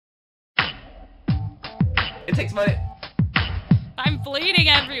It takes money. I'm bleeding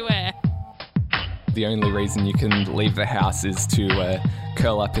everywhere. The only reason you can leave the house is to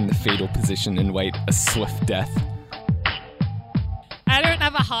curl up in the fetal position and wait a swift death. I don't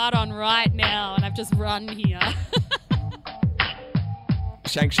have a heart on right now, and I've just run here.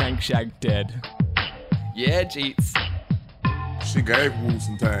 Shank, shank, shag, dead. Yeah, Jeets. She gave Wu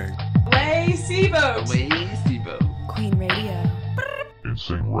some tang. Away, Sibo. Away, Sibo. Queen Radio.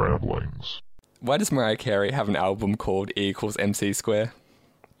 Insane ramblings. Why does Mariah Carey have an album called E equals MC square?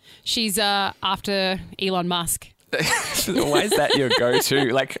 She's after Elon Musk. Why is that your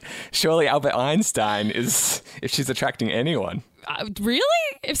go-to? Like, surely Albert Einstein is, if she's attracting anyone. Really?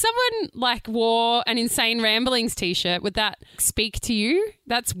 If someone wore an Insane Ramblings t-shirt, would that speak to you?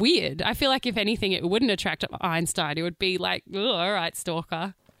 That's weird. I feel like if anything, it wouldn't attract Einstein. It would be like, oh, all right,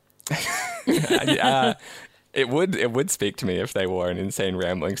 stalker. It would speak to me if they wore an Insane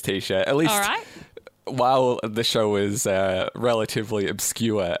Ramblings t-shirt. At least, all right. While the show is relatively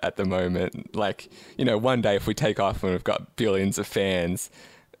obscure at the moment, one day if we take off and we've got billions of fans,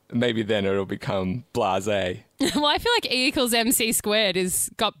 maybe then it'll become blasé. Well, I feel like E equals MC squared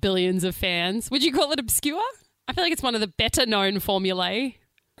is got billions of fans. Would you call it obscure? I feel like it's one of the better known formulae.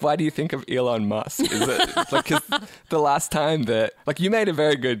 Why do you think of Elon Musk? Is it because the last time that you made a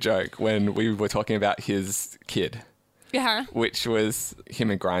very good joke when we were talking about his kid. Yeah. Which was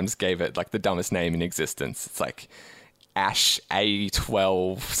him and Grimes gave it the dumbest name in existence. It's like Ash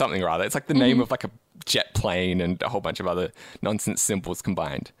A12 something or other. It's like the name of a jet plane and a whole bunch of other nonsense symbols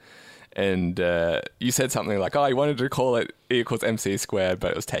combined. And you said something like, "Oh, you wanted to call it E equals MC squared,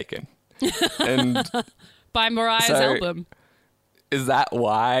 but it was taken." And by Mariah's album. Is that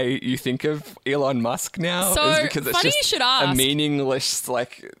why you think of Elon Musk now? So, is because it's funny just you should ask. A meaningless,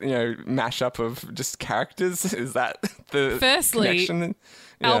 mashup of just characters? Is that the connection?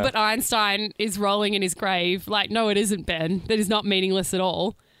 Yeah. Albert Einstein is rolling in his grave. No, it isn't, Ben. That is not meaningless at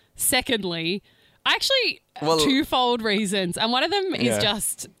all. Secondly, twofold reasons. And one of them is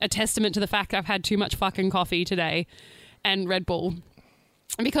just a testament to the fact I've had too much fucking coffee today and Red Bull.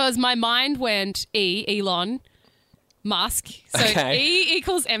 Because my mind went Elon Musk. So E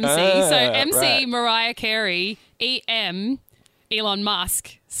equals MC. So MC right. Mariah Carey, EM Elon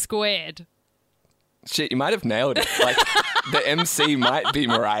Musk squared. Shit, you might have nailed it. The MC might be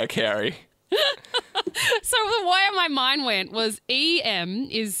Mariah Carey. So the way my mind went was EM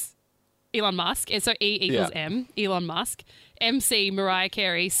is Elon Musk. And so E equals M, Elon Musk. MC Mariah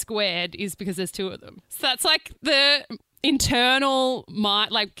Carey squared is because there's two of them. So that's the internal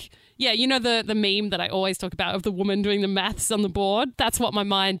mind, yeah, you know the meme that I always talk about of the woman doing the maths on the board? That's what my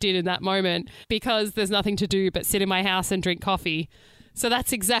mind did in that moment because there's nothing to do but sit in my house and drink coffee. So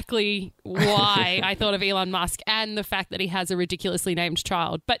that's exactly why I thought of Elon Musk and the fact that he has a ridiculously named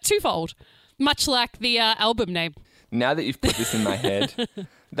child. But twofold, much like the album name. Now that you've put this in my head,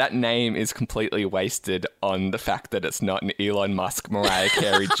 that name is completely wasted on the fact that it's not an Elon Musk Mariah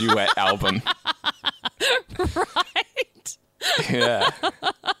Carey duet album. Right. Yeah.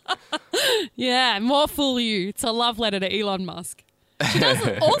 Yeah, more fool you. It's a love letter to Elon Musk. She does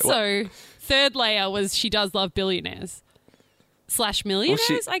also, third layer was she does love billionaires /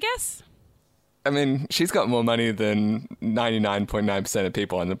 millionaires, I guess. I mean, she's got more money than 99.9% of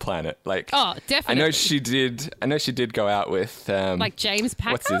people on the planet. Oh, definitely. I know she did go out with James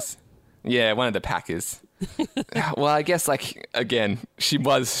Packer? What's his? Yeah, one of the Packers. Well, I guess again, she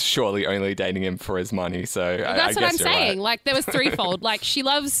was surely only dating him for his money, so that's I what I'm guess you're saying. right. There was threefold. She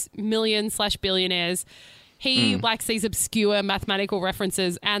loves million / billionaires. He likes these obscure mathematical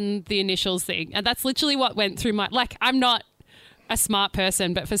references and the initials thing, and that's literally what went through my. I'm not a smart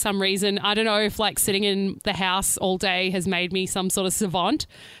person, but for some reason, I don't know if sitting in the house all day has made me some sort of savant,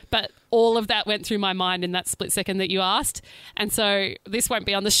 but all of that went through my mind in that split second that you asked. And so this won't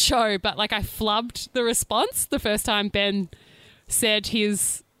be on the show, but I flubbed the response the first time Ben said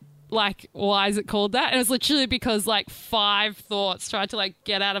his, why is it called that? And it was literally because 5 thoughts tried to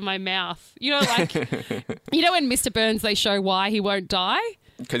get out of my mouth. You know, when Mr. Burns, they show why he won't die?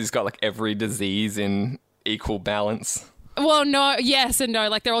 Because he's got every disease in equal balance. Well, no, yes and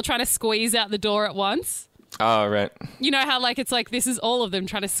no. They're all trying to squeeze out the door at once. Oh, right. You know how it's this is all of them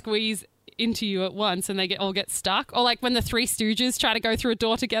trying to squeeze into you at once and they all get stuck? Or when the Three Stooges try to go through a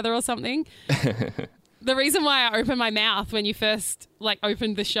door together or something? The reason why I opened my mouth when you first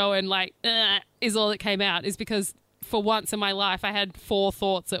opened the show and is all that came out is because for once in my life I had 4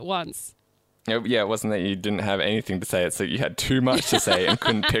 thoughts at once. Yeah, it wasn't that you didn't have anything to say. It's that you had too much to say and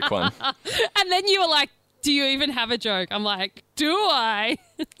couldn't pick one. And then you were like, do you even have a joke? I'm like, do I?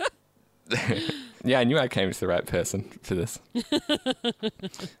 Yeah, I knew I came to the right person for this.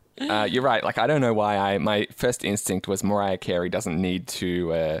 You're right. Like, I don't know why my first instinct was Mariah Carey doesn't need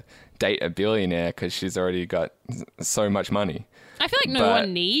to date a billionaire because she's already got so much money. I feel like no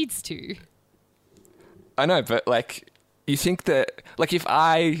one needs to. I know, but like, you think that, like, if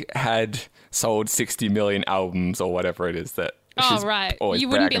I had sold 60 million albums or whatever it is that she's always you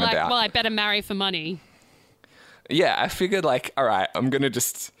wouldn't be bragging like, about. well, I better marry for money. Yeah, I figured like, all right, I'm going to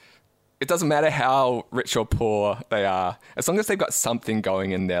just... It doesn't matter how rich or poor they are, as long as they've got something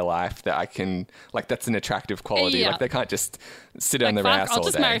going in their life that I can, like, that's an attractive quality. Yeah. Like, they can't just sit on their fuck, ass all day. I'll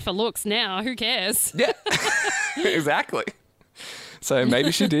just marry for looks now. Who cares? Yeah, exactly. So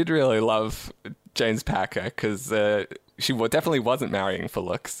maybe she did really love James Packer because she definitely wasn't marrying for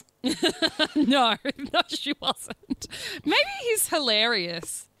looks. No, she wasn't. Maybe he's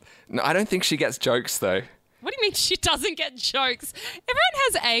hilarious. No, I don't think she gets jokes, though. What do you mean she doesn't get jokes? Everyone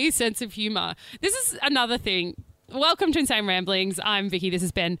has a sense of humour. This is another thing. Welcome to Insane Ramblings. I'm Vicki. This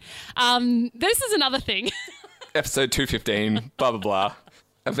is Ben. This is another thing. Episode 215, blah, blah, blah.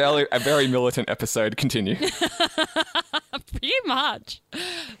 A very militant episode. Continue. Pretty much.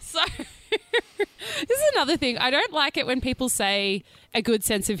 So, this is another thing. I don't like it when people say a good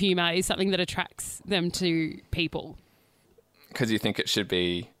sense of humour is something that attracts them to people. Because you think it should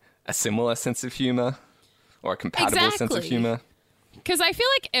be a similar sense of humour? Or a compatible sense of humour? Because I feel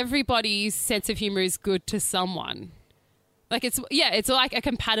like everybody's sense of humour is good to someone. Like, it's like a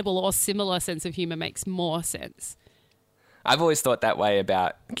compatible or similar sense of humour makes more sense. I've always thought that way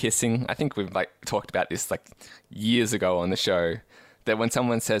about kissing. I think we've like talked about this like years ago on the show, that when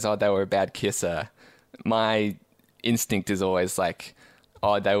someone says, oh, they were a bad kisser, my instinct is always like,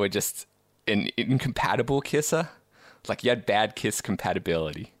 oh, they were just an incompatible kisser. Like, you had bad kiss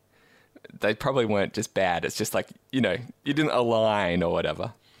compatibility. They probably weren't just bad. It's just like, you didn't align or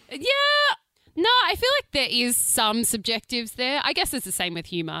whatever. Yeah. No, I feel like there is some subjectives there. I guess it's the same with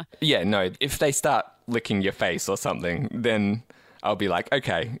humour. Yeah, no. If they start licking your face or something, then I'll be like,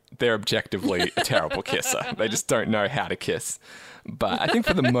 okay, they're objectively a terrible kisser. They just don't know how to kiss. But I think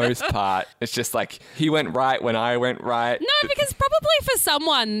for the most part, it's just like, he went right when I went right. No, because probably for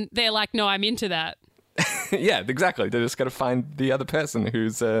someone, they're like, no, I'm into that. Yeah, exactly. They're just got to find the other person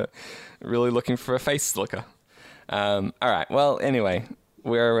who's really looking for a face licker. All right. Well, anyway,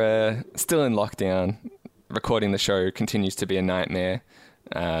 we're still in lockdown. Recording the show continues to be a nightmare.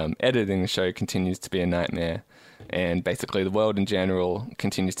 Editing the show continues to be a nightmare. And basically the world in general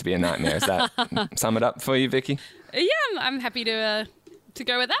continues to be a nightmare. Does that sum it up for you, Vicki? Yeah, I'm happy to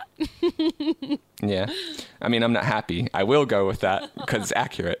go with that. Yeah. I mean, I'm not happy. I will go with that because it's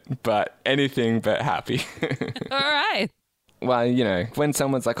accurate, but anything but happy. All right. Well, when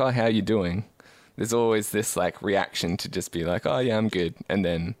someone's like, oh, how are you doing? There's always this like reaction to just be like, oh, yeah, I'm good. And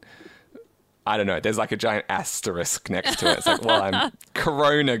then, I don't know, there's like a giant asterisk next to it. It's like, well, I'm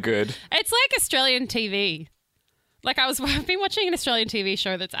corona good. It's like Australian TV. Like I've been watching an Australian TV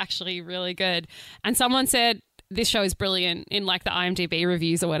show that's actually really good. And someone said, this show is brilliant in like the IMDb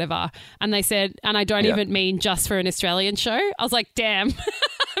reviews or whatever. And they said, and I don't even mean just for an Australian show. I was like, damn,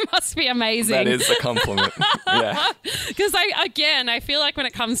 it must be amazing. That is a compliment. Yeah. Because I feel like when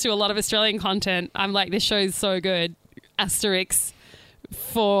it comes to a lot of Australian content, I'm like, this show is so good. Asterisk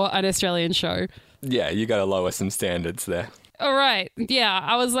for an Australian show. Yeah, you got to lower some standards there. All right. Yeah.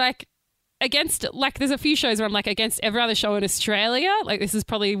 I was like, there's a few shows where I'm like, against every other show in Australia, like this is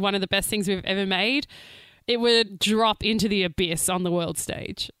probably one of the best things we've ever made. It would drop into the abyss on the world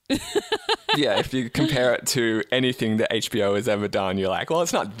stage. Yeah, if you compare it to anything that HBO has ever done, you're like, well,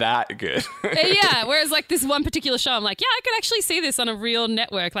 it's not that good. Yeah, whereas like this one particular show, I'm like, yeah, I could actually see this on a real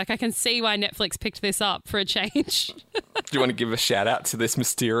network. Like I can see why Netflix picked this up for a change. Do you want to give a shout out to this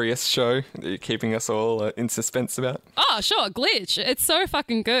mysterious show that you're keeping us all in suspense about? Oh, sure, Glitch. It's so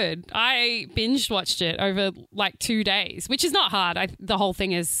fucking good. I binge watched it over like 2 days, which is not hard. The whole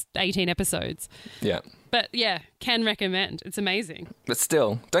thing is 18 episodes. Yeah. But yeah, can recommend. It's amazing. But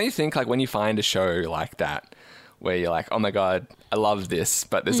still, don't you think like when you find a show like that where you're like, oh my God, I love this,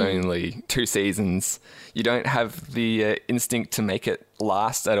 but there's only 2 seasons, you don't have the instinct to make it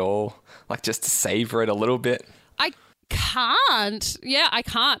last at all? Like just to savor it a little bit? I can't. Yeah, I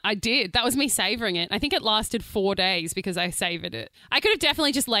can't. I did. That was me savoring it. I think it lasted 4 days because I savored it. I could have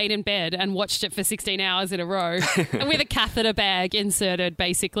definitely just laid in bed and watched it for 16 hours in a row and with a catheter bag inserted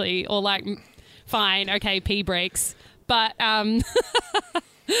basically, or like... Fine, okay, pee breaks. But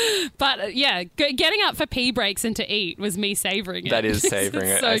yeah, getting up for pee breaks and to eat was me savouring it. That is savouring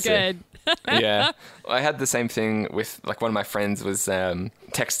it. So good. Yeah. Well, I had the same thing with, like, one of my friends was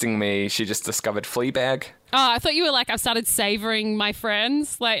texting me. She just discovered Fleabag. Oh, I thought you were like, I've started savouring my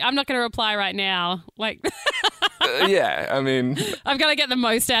friends. Like, I'm not going to reply right now. Like, Yeah, I mean, I've got to get the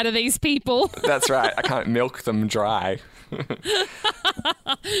most out of these people. that's right. I can't milk them dry.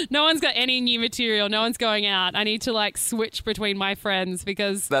 No one's got any new material. No one's going out. I need to like switch between my friends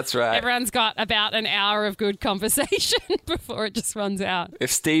because That's right. everyone's got about an hour of good conversation before it just runs out. If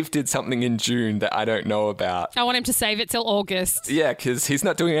Steve did something in June that I don't know about, I want him to save it till August. yeah, because he's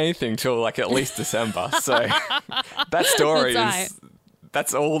not doing anything till like at least December. So that story That's is...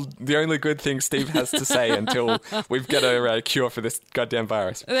 That's all the only good thing Steve has to say until we've got a cure for this goddamn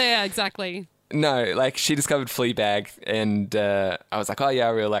virus. Yeah, exactly. No, like she discovered Fleabag and I was like, oh yeah,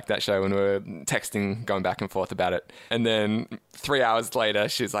 I really like that show, and we were texting, going back and forth about it. And then 3 hours later,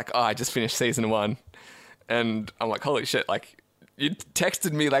 she's like, oh, I just finished season 1. And I'm like, holy shit, like you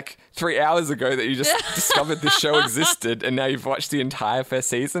texted me like 3 hours ago that you just discovered this show existed and now you've watched the entire first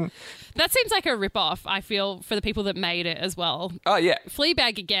season. That seems like a rip-off, I feel, for the people that made it as well. Oh, yeah.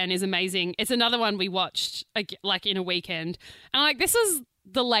 Fleabag, again, is amazing. It's another one we watched, like, in a weekend. And, like, this is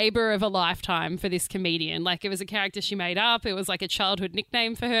the labor of a lifetime for this comedian. Like, it was a character she made up. It was, like, a childhood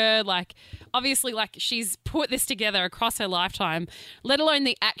nickname for her. Like, obviously, like, she's put this together across her lifetime, let alone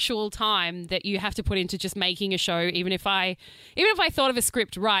the actual time that you have to put into just making a show. Even if I thought of a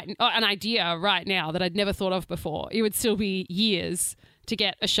script an idea right now that I'd never thought of before, it would still be years to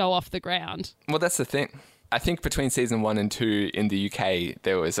get a show off the ground. Well, that's the thing. I think between season 1 and 2 in the UK,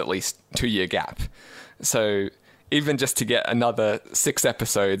 there was at least 2-year gap. So even just to get another 6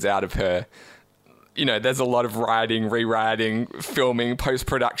 episodes out of her, you know, there's a lot of writing, rewriting, filming,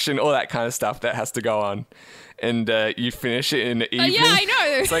 post-production, all that kind of stuff that has to go on. And you finish it in the evening. Yeah, I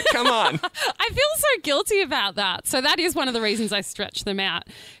know. It's like, come on. I feel so guilty about that. So that is one of the reasons I stretch them out.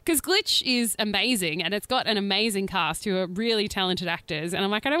 Because Glitch is amazing and it's got an amazing cast who are really talented actors. And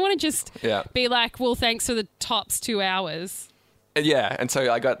I'm like, I don't want to just be like, well, thanks for the tops 2 hours. Yeah, and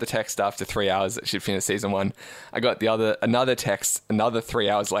so I got the text after 3 hours that she'd finished season 1. I got another text another 3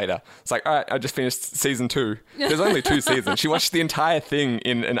 hours later. It's like, all right, I just finished season 2. There's only 2 seasons. She watched the entire thing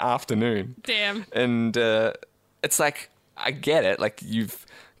in an afternoon. Damn. And it's like, I get it. Like, you've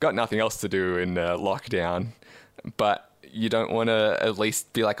got nothing else to do in lockdown, but you don't want to at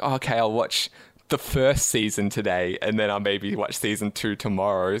least be like, oh, okay, I'll watch the first season today and then I'll maybe watch season 2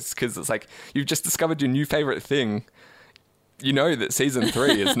 tomorrow. Because it's like, you've just discovered your new favorite thing. You know that season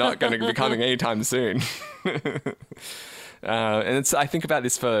 3 is not going to be coming anytime soon. And I think about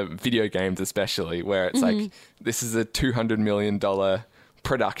this for video games especially, where it's like, this is a $200 million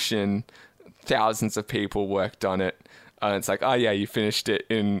production, thousands of people worked on it. It's like, oh yeah, you finished it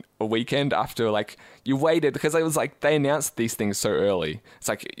in a weekend after like you waited, because it was like they announced these things so early. It's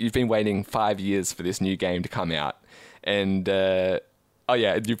like you've been waiting 5 years for this new game to come out. And oh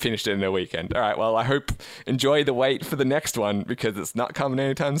yeah, you finished it in a weekend. All right, well, I hope enjoy the wait for the next one because it's not coming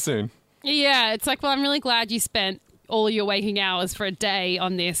anytime soon. Yeah, it's like, well, I'm really glad you spent all your waking hours for a day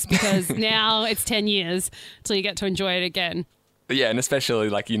on this because now it's 10 years till you get to enjoy it again. Yeah, and especially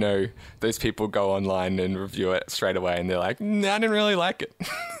like, you know, those people go online and review it straight away and they're like, nah, I didn't really like it.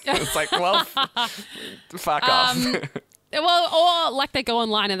 It's like, well, fuck off. Well, or like they go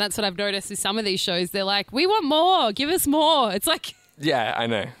online, and that's what I've noticed with some of these shows. They're like, we want more, give us more. It's like, yeah, I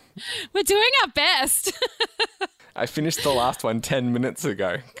know. We're doing our best. I finished the last one 10 minutes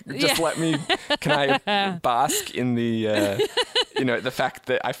ago. Just let me, can I bask in the, you know, the fact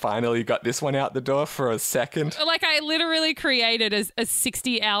that I finally got this one out the door for a second? Like, I literally created a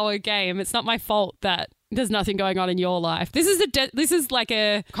 60-hour game. It's not my fault that there's nothing going on in your life. This is like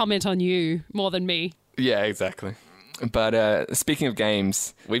a comment on you more than me. Yeah, exactly. But speaking of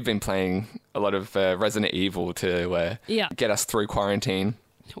games, we've been playing a lot of Resident Evil to get us through quarantine.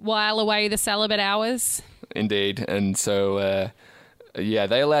 While away the celibate hours. Indeed. And so,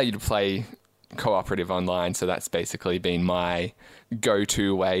 they allow you to play cooperative online. So that's basically been my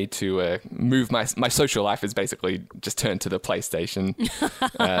go-to way to move my social life is basically just turned to the PlayStation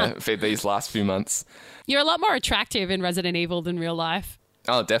for these last few months. You're a lot more attractive in Resident Evil than real life.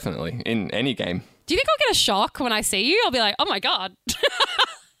 Oh, definitely. In any game. Do you think I'll get a shock when I see you? I'll be like, oh my God.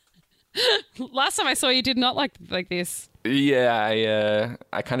 Last time I saw you did not like this. Yeah,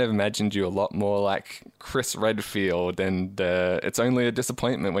 I kind of imagined you a lot more like Chris Redfield, and it's only a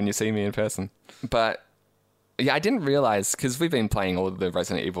disappointment when you see me in person. But yeah, I didn't realize, because we've been playing all the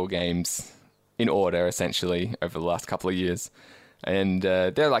Resident Evil games in order, essentially, over the last couple of years. And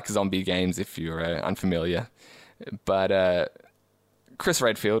they're like zombie games if you're unfamiliar. But Chris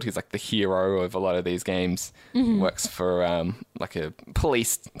Redfield, who's like the hero of a lot of these games, works for like a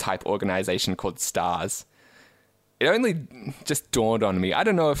police type organization called STARS. It only just dawned on me. I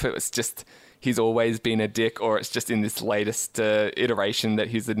don't know if it was just he's always been a dick or it's just in this latest iteration that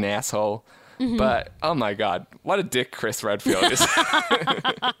he's an asshole. But, oh my God, what a dick Chris Redfield is. Well,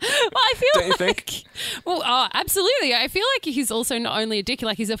 I feel Don't you think? Well, absolutely. I feel like he's also not only a dick,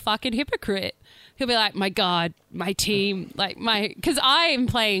 like he's a fucking hypocrite. He'll be like, my God, my team, like because I'm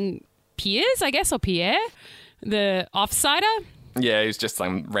playing Piers, I guess, or Pierre, the offsider. Yeah, he's just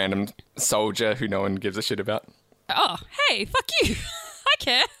some random soldier who no one gives a shit about. Oh, hey, fuck you. I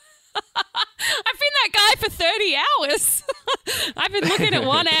care. I've been that guy for 30 hours. I've been looking at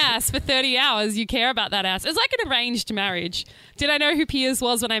one ass for 30 hours. You care about that ass. It's like an arranged marriage. Did I know who Piers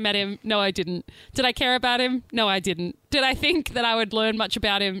was when I met him? No, I didn't. Did I care about him? No, I didn't. Did I think that I would learn much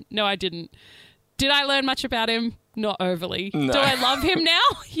about him? No, I didn't. Did I learn much about him? Not overly. No. Do I love him now?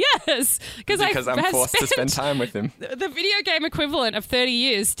 Yes. Because I'm forced to spend time with him. The video game equivalent of 30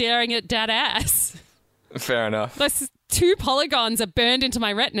 years staring at dad ass. Fair enough. Those 2 polygons are burned into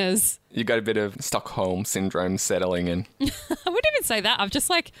my retinas. You got a bit of Stockholm syndrome settling in. I wouldn't even say that. I've just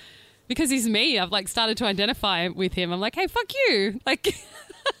because he's me, I've started to identify with him. I'm like, hey, fuck you.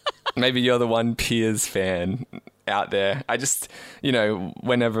 Maybe you're the one Piers fan out there. I just,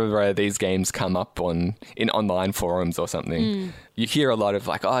 whenever these games come up in online forums or something, you hear a lot of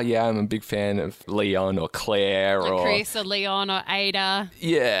oh yeah, I'm a big fan of Leon or Claire or Chris or Leon or Ada.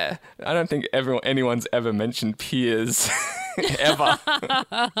 Yeah, I don't think anyone's ever mentioned Piers ever.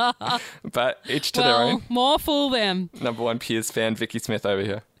 But each to their own. More fool them. Number 1 Piers fan, Vicki Smith over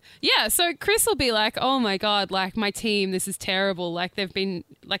here. Yeah, so Chris will be like, oh my God, my team, this is terrible. They've been,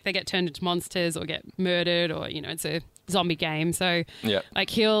 they get turned into monsters or get murdered or, it's a zombie game. So, yeah.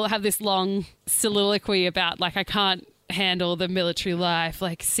 He'll have this long soliloquy about, I can't handle the military life,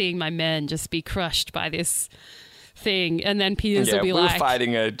 seeing my men just be crushed by this thing. And then Piers will be we were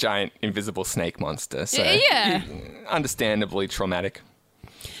fighting a giant invisible snake monster. So, yeah. Understandably traumatic.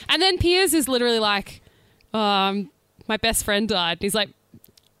 And then Piers is literally my best friend died. He's like,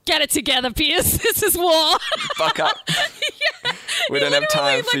 get it together, Piers. This is war. Fuck up. Yeah, we don't have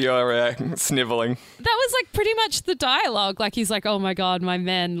time for your sniveling. That was pretty much the dialogue. He's like, oh my God, my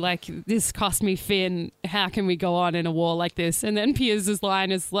men, this cost me Finn. How can we go on in a war like this? And then Piers'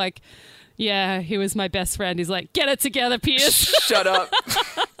 line is yeah, he was my best friend. He's like, get it together, Piers. Shut up.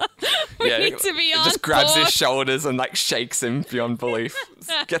 We need to be on just grabs board. his shoulders and shakes him beyond belief.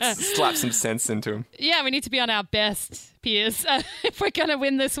 Slaps some sense into him. Yeah, we need to be on our best, Piers, if we're going to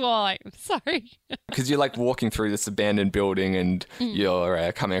win this war. Sorry. Because you're walking through this abandoned building and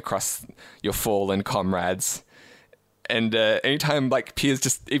you're coming across your fallen comrades. And anytime Piers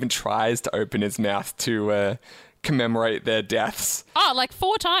just even tries to open his mouth to commemorate their deaths. Oh,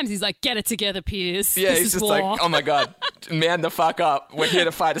 4 times he's like, get it together, Piers. Yeah, this he's is just war. oh my God, man the fuck up. We're here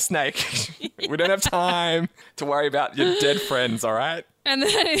to fight a snake. We don't have time to worry about your dead friends, all right? And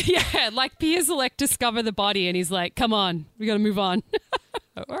then, Piers will discover the body and he's like, come on, we got to move on.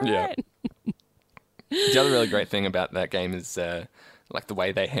 All right. Yeah. The other really great thing about that game is the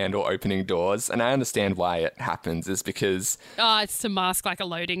way they handle opening doors. And I understand why it happens is because... Oh, it's to mask a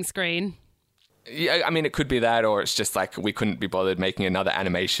loading screen. Yeah, I mean, it could be that, or it's just we couldn't be bothered making another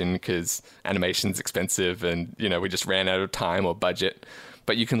animation because animation's expensive and, we just ran out of time or budget.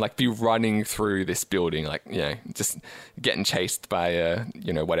 But you can, be running through this building, just getting chased by,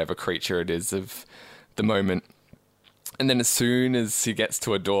 whatever creature it is of the moment. And then as soon as he gets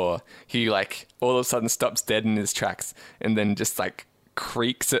to a door, he, all of a sudden stops dead in his tracks and then just,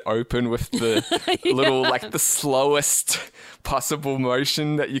 creaks it open with the little the slowest possible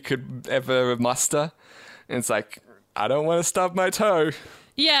motion that you could ever muster. And it's I don't want to stub my toe.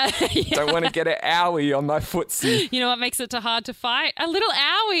 Yeah. Don't want to get an owie on my footsie. You know what makes it hard to fight? A little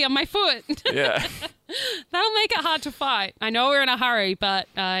owie on my foot. Yeah. That'll make it hard to fight. I know we're in a hurry, but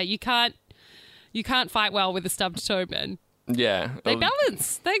you can't fight well with a stubbed toe, man. Yeah. They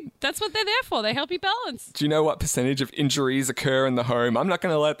balance. That's what they're there for. They help you balance. Do you know what percentage of injuries occur in the home? I'm not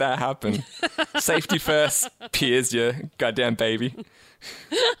going to let that happen. Safety first. Piers, you goddamn baby.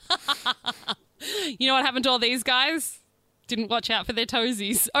 You know what happened to all these guys? Didn't watch out for their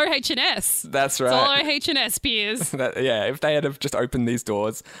toesies. OH&S. That's right. It's all OH&S, Piers. If they had have just opened these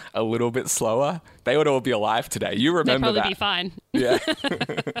doors a little bit slower, they would all be alive today. You remember that. They'd probably be fine. Yeah.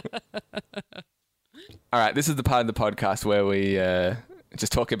 All right, this is the part of the podcast where we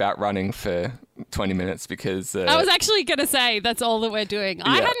just talk about running for 20 minutes because... I was actually going to say that's all that we're doing. Yeah.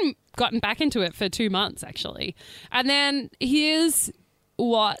 I hadn't gotten back into it for 2 months, actually. And then here's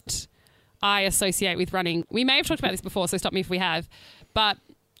what I associate with running. We may have talked about this before, so stop me if we have. But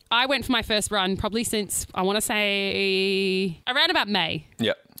I went for my first run probably since, I want to say, around about May.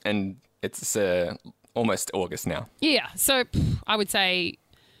 Yep, and it's almost August now. Yeah, so I would say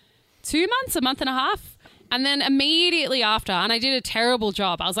 2 months, a month and a half. And then immediately after, and I did a terrible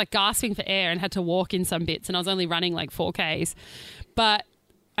job. I was like gasping for air and had to walk in some bits, and I was only running like 4Ks. But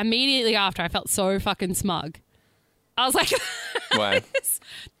immediately after, I felt so fucking smug. I was like, Why?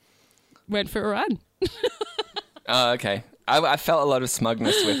 went for a run. Oh, okay. I felt a lot of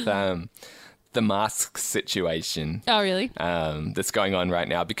smugness with the mask situation. Oh, really? That's going on right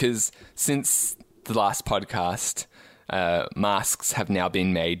now, because since the last podcast, masks have now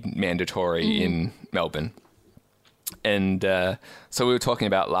been made mandatory in Melbourne. And so we were talking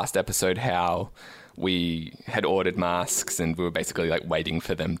about last episode how we had ordered masks and we were basically like waiting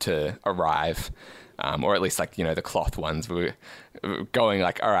for them to arrive, or at least like, you know, the cloth ones. We were going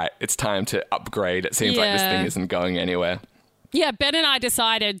like, all right, it's time to upgrade. It seems like this thing isn't going anywhere. Yeah, Ben and I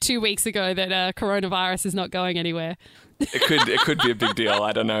decided 2 weeks ago that coronavirus is not going anywhere. It could be a big deal.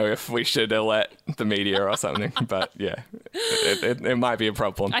 I don't know if we should alert the media or something, but yeah, it might be a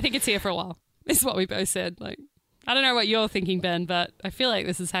problem. I think it's here for a while. Is what we both said. Like, I don't know what you're thinking, Ben, but I feel like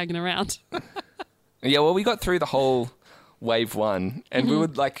this is hanging around. Yeah, well, we got through the whole wave one, and we were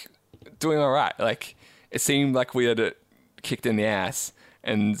like doing all right. Like, it seemed like we had it kicked in the ass,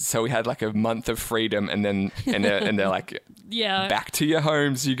 and so we had like a month of freedom, and then they're like, yeah, back to your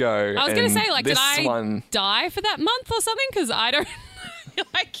homes you go. I was going to say, like, did I one die for that month or something? Because I don't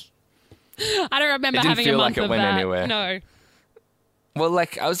like. I don't remember It didn't having feel a month like it of went that. anywhere. No. Well,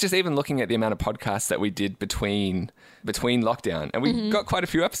 like, I was just even looking at the amount of podcasts that we did between lockdown, and we got quite a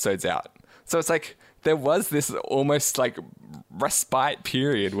few episodes out. So it's like there was this almost like respite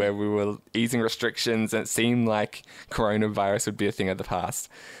period where we were easing restrictions, and it seemed like coronavirus would be a thing of the past.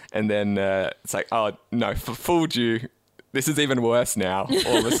 And then it's like, oh no, fooled you. This is even worse now.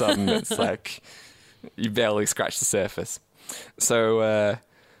 All of a sudden, it's like you barely scratched the surface. So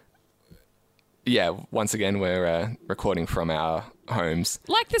yeah, once again, we're recording from our homes.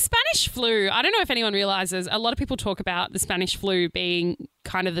 Like the Spanish flu, I don't know if anyone realizes, a lot of people talk about the Spanish flu being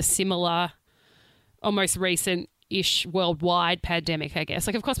kind of the similar, almost recent-ish worldwide pandemic, I guess.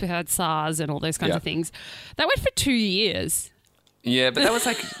 Like, of course, we had SARS and all those kinds of things. That went for 2 years. Yeah, but that was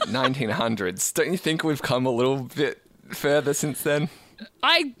like 1900s. Don't you think we've come a little bit further since then?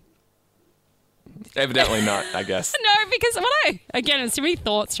 Evidently not, I guess. No, because again, there's too many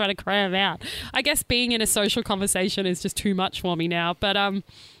thoughts trying to cram out. I guess being in a social conversation is just too much for me now. But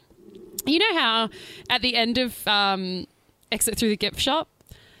you know how at the end of Exit Through the Gift Shop,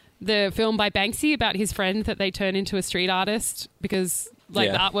 the film by Banksy about his friend that they turn into a street artist because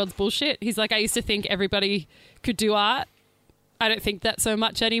the art world's bullshit. He's like, I used to think everybody could do art. I don't think that so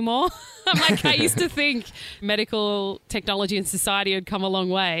much anymore. I'm like, I used to think medical technology and society had come a long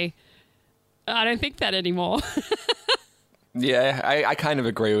way. I don't think that anymore. Yeah, I kind of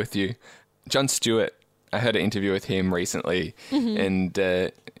agree with you. Jon Stewart, I heard an interview with him recently, and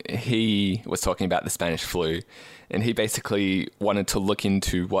he was talking about the Spanish flu, and he basically wanted to look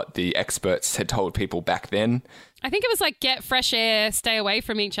into what the experts had told people back then. I think it was like, get fresh air, stay away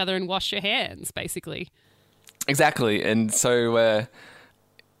from each other, and wash your hands, basically. Exactly. And so,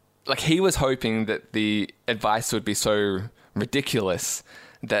 like, he was hoping that the advice would be so ridiculous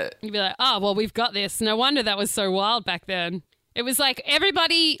that you'd be like, oh, well, we've got this. No wonder that was so wild back then. It was like,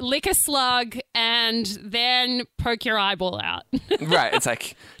 everybody lick a slug and then poke your eyeball out. Right. It's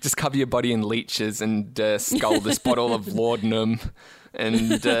like, just cover your body in leeches and scull this bottle of laudanum.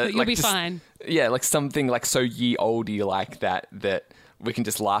 And you'll like be fine. Yeah, like something like so ye olde like that we can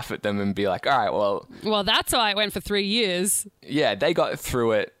just laugh at them and be like, all right, well, that's why it went for 3 years. Yeah, they got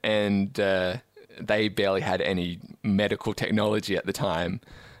through it, and they barely had any medical technology at the time.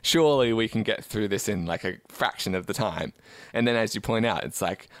 Surely we can get through this in like a fraction of the time. And then, as you point out, it's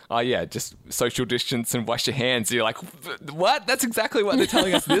like, oh yeah, just social distance and wash your hands. You're like, what? That's exactly what they're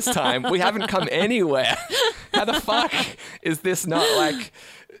telling us this time. We haven't come anywhere. How the fuck is this not like,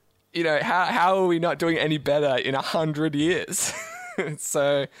 you know, how are we not doing any better in 100 years?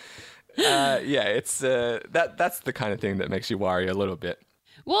 So, yeah, it's that's the kind of thing that makes you worry a little bit.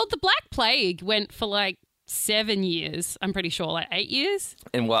 Well, the Black Plague went for like 7 years. I'm pretty sure, like 8 years.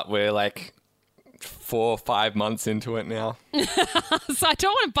 And what, we're like 4 or 5 months into it now. So I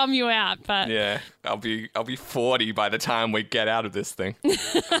don't want to bum you out, but yeah, I'll be 40 by the time we get out of this thing.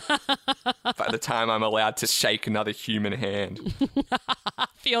 By the time I'm allowed to shake another human hand.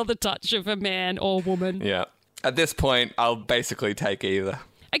 Feel the touch of a man or woman. Yeah. At this point, I'll basically take either.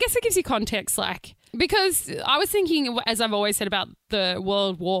 I guess it gives you context, like, because I was thinking, as I've always said about the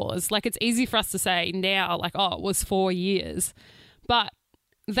world wars, like, it's easy for us to say now, like, oh, it was 4 years. But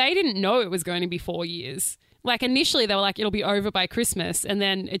they didn't know it was going to be 4 years. Like, initially they were like, it'll be over by Christmas. And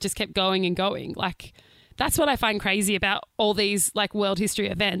then it just kept going and going. Like, That's what I find crazy about all these like world history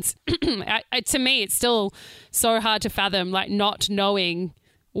events. To me, it's still so hard to fathom, like not knowing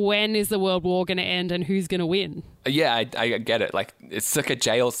when is the world war going to end and who's going to win. Yeah, I get it. Like, it's like a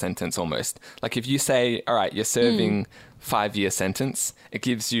jail sentence almost. Like, if you say, all right, you're serving 5-year sentence, it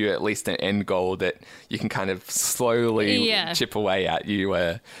gives you at least an end goal that you can kind of slowly chip away at.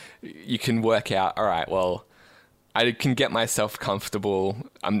 You can work out, all right, well, I can get myself comfortable.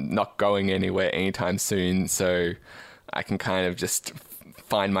 I'm not going anywhere anytime soon, so I can kind of just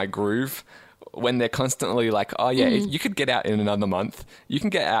find my groove. When they're constantly like, oh yeah, you could get out in another month. You can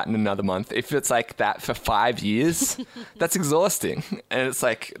get out in another month. If it's like that for 5 years, that's exhausting. And it's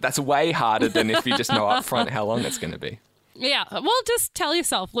like, that's way harder than if you just know up front how long it's going to be. Yeah. Well, just tell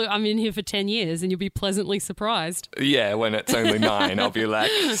yourself, look, I'm in here for 10 years and you'll be pleasantly surprised. Yeah, when it's only 9, I'll be like,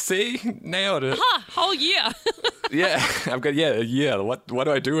 see, nailed it. Whole year. Yeah, I've got, a year. What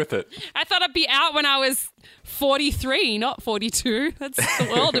do I do with it? I thought I'd be out when I was 43, not 42. That's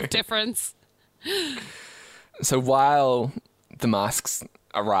the world of difference. So while the masks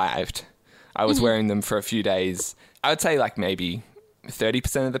arrived, I was wearing them for a few days. I would say like maybe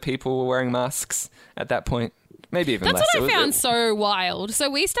 30% of the people were wearing masks at that point. Maybe even less. That's what I found so wild. So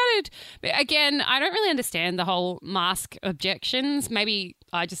we started, again, I don't really understand the whole mask objections. Maybe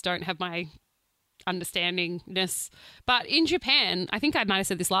I just don't have my understandingness. But in Japan, I think I might have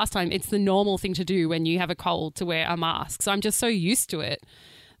said this last time, it's the normal thing to do when you have a cold to wear a mask. So I'm just so used to it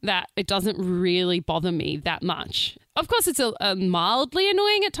that it doesn't really bother me that much. Of course, it's a mildly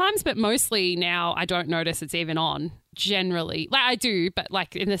annoying at times, but mostly now I don't notice it's even on, generally. Like, I do, but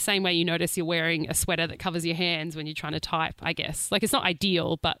like in the same way you notice you're wearing a sweater that covers your hands when you're trying to type, I guess. Like, it's not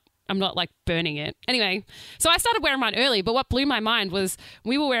ideal, but I'm not like burning it. Anyway, so I started wearing mine early, but what blew my mind was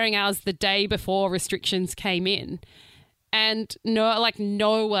we were wearing ours the day before restrictions came in, and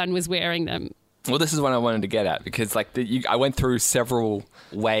no one was wearing them. Well, this is what I wanted to get at, because like I went through several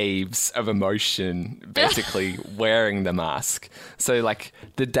waves of emotion basically wearing the mask. So like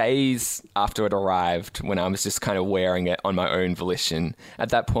the days after it arrived, when I was just kind of wearing it on my own volition, at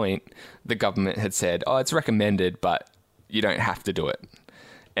that point the government had said, oh, it's recommended, but you don't have to do it.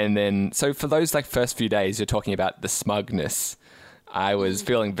 And then, so for those like first few days, you're talking about the smugness. I was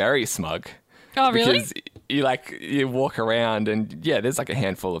feeling very smug. Oh, really? Because you walk around and there's like a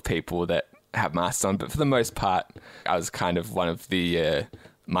handful of people that have masks on, but for the most part, I was kind of one of the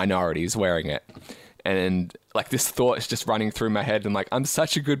minorities wearing it. And like this thought is just running through my head. I'm like, I'm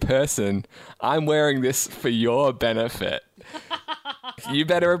such a good person. I'm wearing this for your benefit. You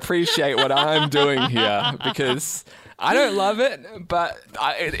better appreciate what I'm doing here, because I don't love it, but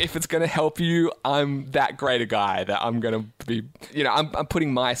if it's going to help you, I'm that great a guy that I'm going to be, I'm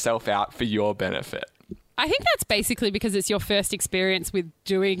putting myself out for your benefit. I think that's basically because it's your first experience with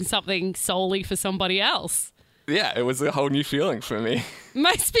doing something solely for somebody else. Yeah, it was a whole new feeling for me.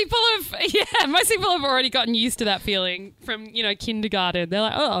 Most people have already gotten used to that feeling from, kindergarten. They're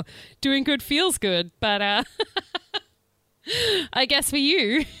like, oh, doing good feels good. But I guess for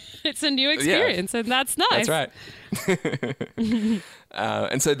you, it's a new experience, and that's nice. That's right.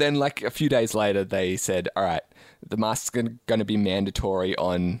 And so then like a few days later, they said, all right, the mask's going to be mandatory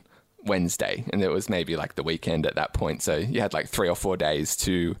on Wednesday, and it was maybe like the weekend at that point, so you had like 3 or 4 days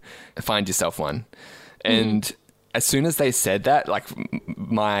to find yourself one. And as soon as they said that, like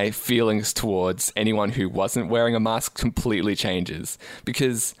my feelings towards anyone who wasn't wearing a mask completely changes,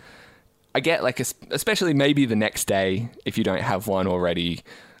 because I get like especially maybe the next day if you don't have one already,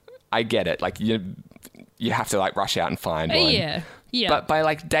 I get it, like you have to like rush out and find one. Yeah But by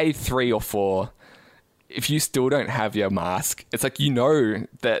like day 3 or 4, if you still don't have your mask, it's like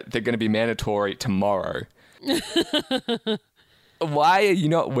that they're going to be mandatory tomorrow. Why are you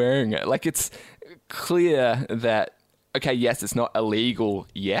not wearing it? Like, it's clear that, okay, yes, it's not illegal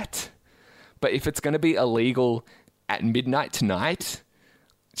yet, but if it's going to be illegal at midnight tonight,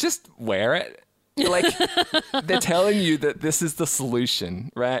 just wear it. Like, they're telling you that this is the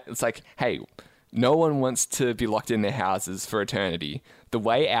solution, right? It's like, hey, no one wants to be locked in their houses for eternity. The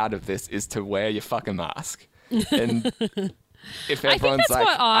way out of this is to wear your fucking mask. And if everyone's like,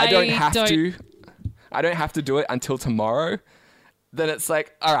 I don't have to do it until tomorrow, then it's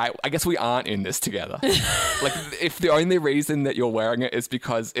like, all right, I guess we aren't in this together. Like, if the only reason that you're wearing it is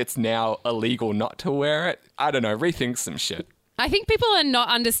because it's now illegal not to wear it, I don't know, rethink some shit. I think people are not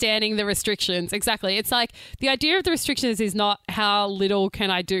understanding the restrictions. Exactly. It's like the idea of the restrictions is not how little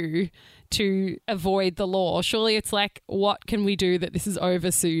can I do to avoid the law. Surely it's like, what can we do that this is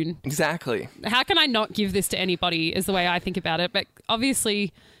over soon? Exactly. How can I not give this to anybody is the way I think about it. But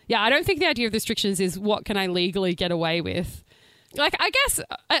obviously, I don't think the idea of restrictions is what can I legally get away with. Like, I guess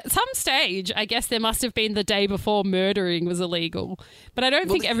at some stage, there must have been the day before murdering was illegal. But I don't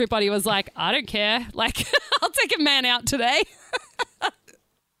think everybody was like, I don't care. Like, I'll take a man out today.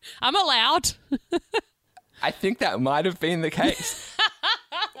 I'm allowed. I think that might have been the case.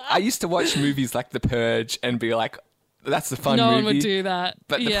 I used to watch movies like The Purge and be like, that's a fun movie. No one would do that.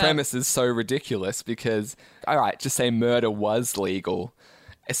 But the premise is so ridiculous because, all right, just say murder was legal.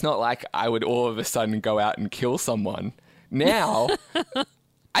 It's not like I would all of a sudden go out and kill someone. Now,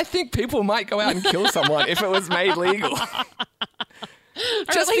 I think people might go out and kill someone if it was made legal.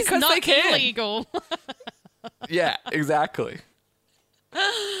 Just because not they can. Illegal. Yeah, exactly.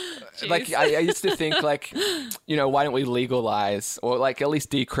 Like I used to think like, you know, why don't we legalize or like at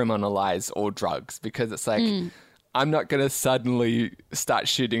least decriminalize all drugs? Because it's like, I'm not going to suddenly start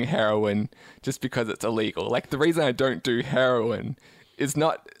shooting heroin just because it's illegal. Like the reason I don't do heroin is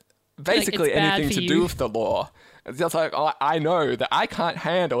not basically like anything to do with the law. It's just like, oh, I know that I can't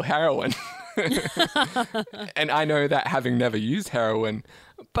handle heroin. And I know that having never used heroin,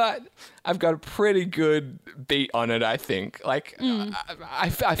 but I've got a pretty good beat on it, I think. Like, I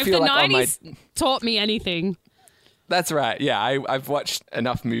feel like on my... If the 90s taught me anything. That's right. Yeah, I've watched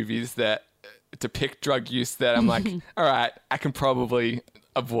enough movies that depict drug use that I'm like, all right, I can probably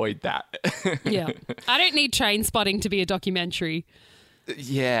avoid that. Yeah. I don't need Train Spotting to be a documentary.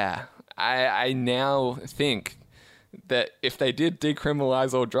 Yeah. I now think that if they did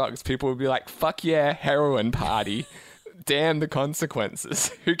decriminalize all drugs, people would be like, fuck yeah, heroin party. Damn the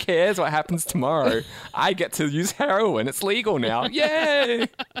consequences. Who cares what happens tomorrow? I get to use heroin. It's legal now. Yay!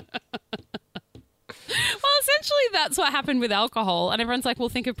 Well, essentially that's what happened with alcohol. And everyone's like, well,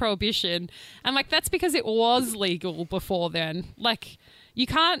 think of prohibition. And like, that's because it was legal before then. Like, you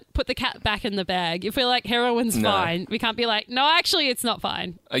can't put the cat back in the bag. If we're like, heroin's fine, we can't be like, no, actually, it's not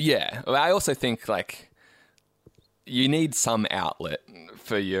fine. Yeah. Well, I also think like, you need some outlet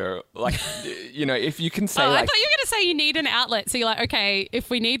for your, like, you know, if you can say like... I thought you were going to say you need an outlet. So you're like, okay, if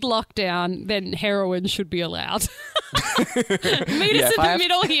we need lockdown, then heroin should be allowed. Meet us in the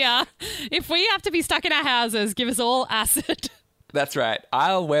middle here. If we have to be stuck in our houses, give us all acid. That's right.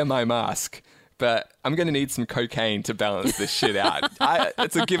 I'll wear my mask, but I'm going to need some cocaine to balance this shit out.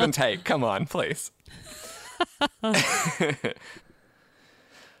 It's a give and take. Come on, please.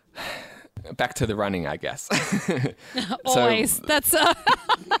 Back to the running, I guess. Always. That's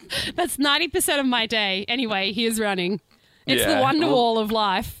 90% of my day. Anyway, here's running. It's the wonder wall of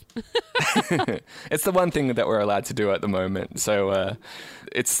life. It's the one thing that we're allowed to do at the moment. So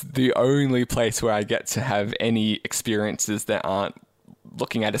it's the only place where I get to have any experiences that aren't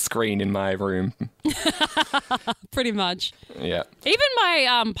looking at a screen in my room. Pretty much. Yeah. Even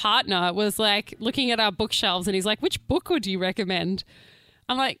my partner was like looking at our bookshelves and he's like, which book would you recommend?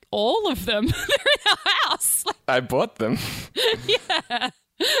 I'm like, all of them. They're in our house. Like, I bought them. Yeah.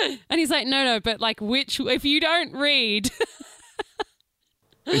 And he's like, no, but like which, if you don't read.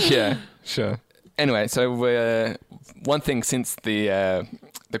 Yeah, sure. Anyway, so one thing since the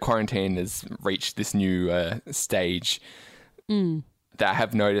quarantine has reached this new stage that I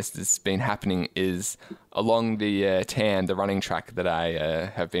have noticed has been happening is along the TAN, the running track that I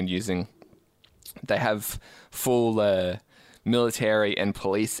have been using, they have full... military and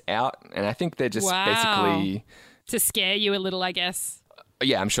police out, and I think they're just basically... To scare you a little, I guess.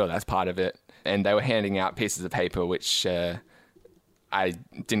 Yeah, I'm sure that's part of it. And they were handing out pieces of paper, which I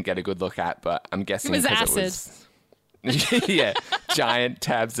didn't get a good look at, but I'm guessing... It was acid. Yeah, giant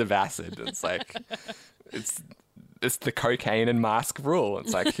tabs of acid. It's like... It's the cocaine and mask rule.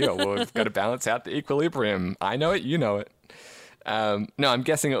 It's like, here, well, we've got to balance out the equilibrium. I know it, you know it. No, I'm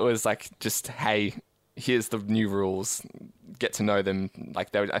guessing it was like just, hey, here's the new rules. Get to know them.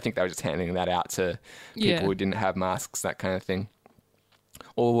 Like I think they were just handing that out to people who didn't have masks, that kind of thing,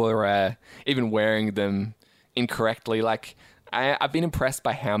 or even wearing them incorrectly. Like I've been impressed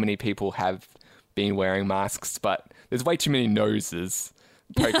by how many people have been wearing masks, but there's way too many noses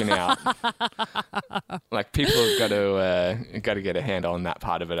poking out. Like people have got to get a handle on that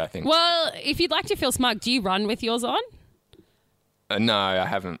part of it, I think. Well, if you'd like to feel smug, do you run with yours on? No, I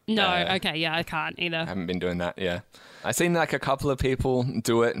haven't. No, okay, yeah, I can't either. I haven't been doing that, yeah. I've seen like a couple of people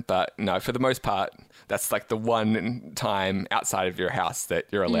do it, but no, for the most part, that's like the one time outside of your house that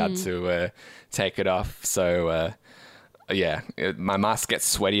you're allowed to take it off. So, yeah, my mask gets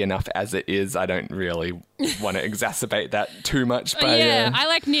sweaty enough as it is. I don't really want to exacerbate that too much. But, I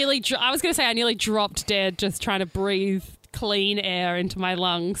like I was going to say I nearly dropped dead just trying to breathe clean air into my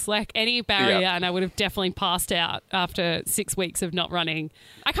lungs, like any barrier, and I would have definitely passed out after 6 weeks of not running.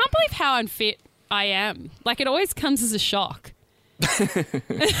 I can't believe how unfit I am. Like, it always comes as a shock.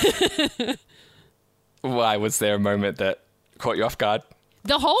 Why? Was there a moment that caught you off guard?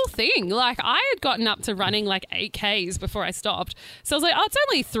 The whole thing, like I had gotten up to running like 8Ks before I stopped. So I was like, oh, it's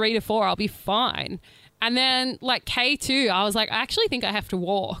only 3 to 4. I'll be fine. And then like K2, I was like, I actually think I have to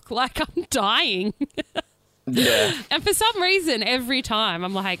walk. Like I'm dying. Yeah. And for some reason, every time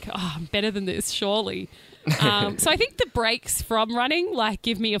I'm like, oh, I'm better than this, surely. So I think the breaks from running like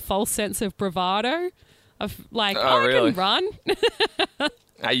give me a false sense of bravado of like, really? I can run.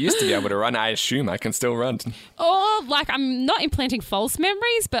 I used to be able to run. I assume I can still run. Or like I'm not implanting false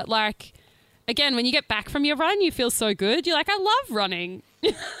memories, but like, again, when you get back from your run, you feel so good. You're like, I love running.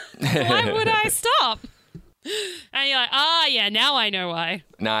 Why would I stop? And you're like, yeah, now I know why.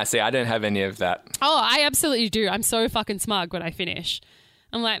 Nah, see, I don't have any of that. Oh, I absolutely do. I'm so fucking smug when I finish.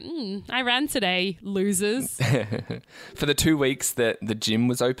 I'm like, I ran today, losers. For the 2 weeks that the gym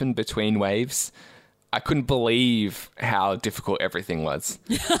was open between waves, I couldn't believe how difficult everything was.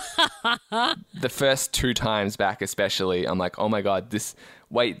 The first 2 times back especially, I'm like, oh my God, this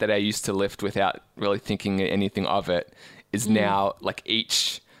weight that I used to lift without really thinking anything of it is now like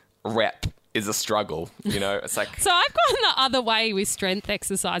each rep is a struggle, you know? It's like... So I've gone the other way with strength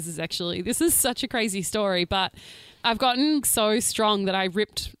exercises, actually. This is such a crazy story, but I've gotten so strong that I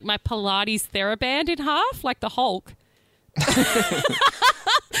ripped my Pilates TheraBand in half, like the Hulk.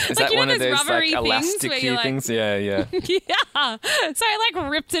 Is that one of those like elastic things? Yeah. Yeah. So I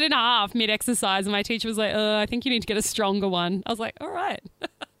like ripped it in half mid-exercise and my teacher was like, I think you need to get a stronger one. I was like, all right.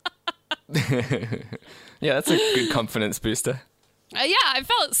 Yeah, that's a good confidence booster. Yeah, I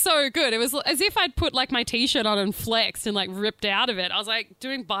felt so good. It was as if I'd put like my t-shirt on and flexed and like ripped out of it. I was like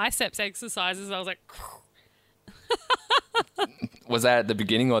doing biceps exercises and I was like... Was that at the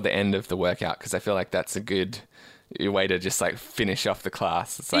beginning or the end of the workout? Because I feel like that's a good way to just like finish off the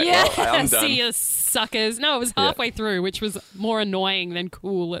class. It's like, well, I'm done. See you suckers. No, it was halfway through, which was more annoying than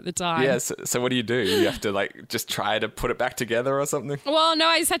cool at the time. Yeah, so what do? You have to like just try to put it back together or something? Well, no,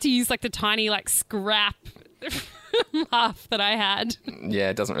 I just had to use like the tiny like scrap half that I had. Yeah,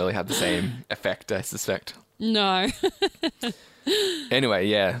 it doesn't really have the same effect, I suspect. No. Anyway,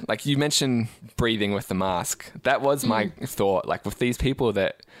 yeah, like you mentioned breathing with the mask. That was my thought, like with these people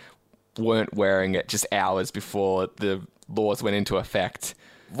that weren't wearing it just hours before the laws went into effect.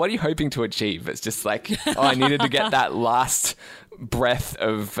 What are you hoping to achieve? It's just like, I needed to get that last breath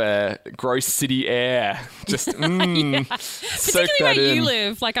of gross city air. Just, Particularly soak that where in. you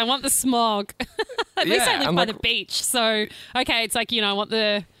live. Like, I want the smog. At least I live by the beach. So, okay, it's like, I want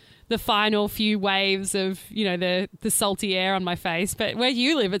the final few waves of, the salty air on my face. But where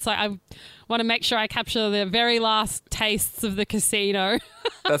you live, it's like I want to make sure I capture the very last tastes of the casino.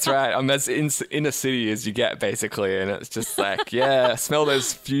 That's right. I'm as in a city as you get, basically, and it's just like, yeah, smell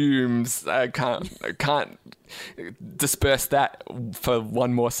those fumes. I can't disperse that for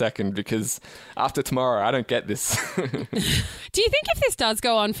one more second because after tomorrow, I don't get this. Do you think if this does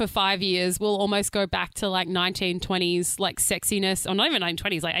go on for 5 years, we'll almost go back to like 1920s, like sexiness, or not even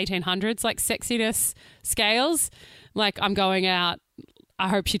 1920s, like 1800s, like sexiness scales? Like I'm going out. I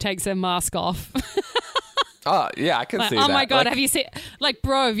hope she takes her mask off. Oh, yeah, I can see that. Oh, my God, have you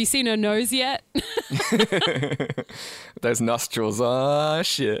seen her nose yet? Those nostrils, oh,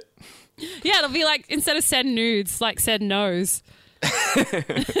 shit. Yeah, it'll be like, instead of said nudes, like said nose.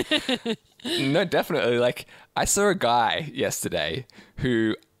 No, definitely. Like, I saw a guy yesterday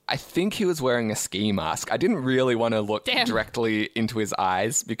who I think he was wearing a ski mask. I didn't really want to look directly into his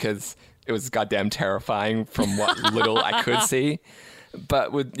eyes because it was goddamn terrifying from what little I could see.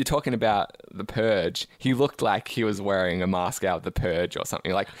 But you're talking about The Purge, he looked like he was wearing a mask out of The Purge or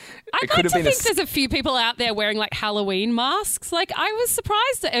something. Like, I'd like to think there's a few people out there wearing like Halloween masks. Like, I was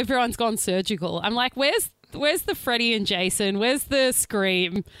surprised that everyone's gone surgical. I'm like, where's the Freddy and Jason? Where's the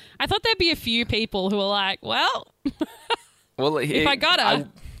Scream? I thought there'd be a few people who are like, well, if I gotta.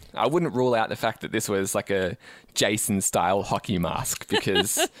 I wouldn't rule out the fact that this was like a Jason-style hockey mask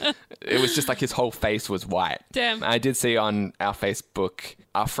because it was just like his whole face was white. Damn. I did see on our Facebook,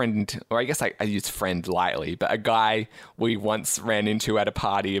 our friend, or I guess I use friend lightly, but a guy we once ran into at a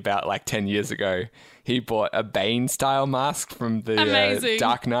party about like 10 years ago, he bought a Bane-style mask from the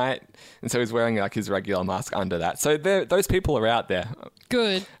Dark Knight, and so he's wearing like his regular mask under that. So those people are out there.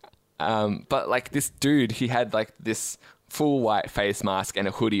 Good. But like this dude, he had like this full white face mask and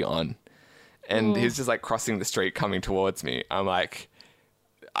a hoodie on. And he's just like crossing the street coming towards me. I'm like,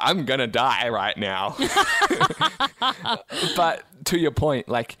 I'm going to die right now. But to your point,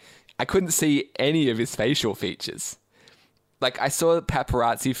 like I couldn't see any of his facial features. Like I saw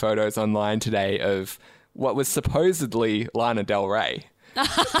paparazzi photos online today of what was supposedly Lana Del Rey.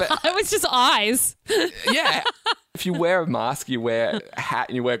 But, it was just eyes. Yeah. If you wear a mask, you wear a hat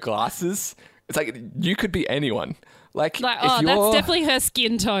and you wear glasses, it's like you could be anyone. Like, Like, if oh, you're, that's definitely her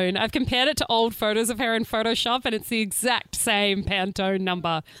skin tone. I've compared it to old photos of her in Photoshop, and it's the exact same Pantone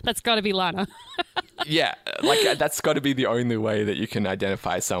number. That's got to be Lana. yeah, like that's got to be the only way that you can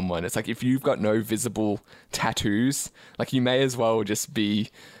identify someone. It's like if you've got no visible tattoos, like you may as well just be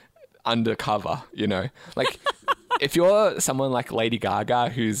undercover, you know? Like if you're someone like Lady Gaga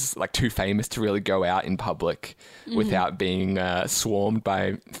who's like too famous to really go out in public without being swarmed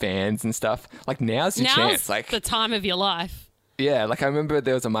by fans and stuff, like now's your chance. Like the time of your life. yeah, like I remember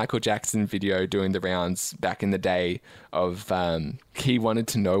there was a Michael Jackson video doing the rounds back in the day of he wanted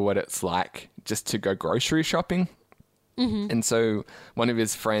to know what it's like just to go grocery shopping. And so one of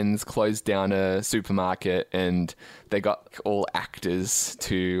his friends closed down a supermarket and they got all actors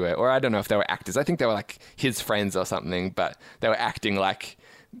to, or I don't know if they were actors. I think they were like his friends or something, but they were acting like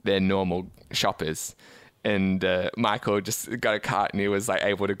they're normal shoppers. And Michael just got a cart and he was like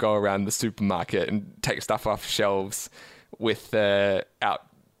able to go around the supermarket and take stuff off shelves with out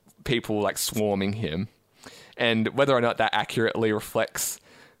people like swarming him. And whether or not that accurately reflects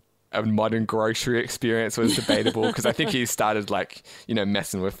a modern grocery experience was debatable because I think he started like, you know,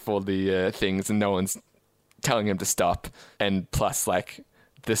 messing with all the things and no one's telling him to stop. And plus like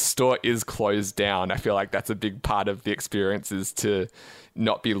the store is closed down. I feel like that's a big part of the experience is to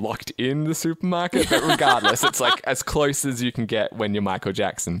not be locked in the supermarket. But regardless, it's like as close as you can get when you're Michael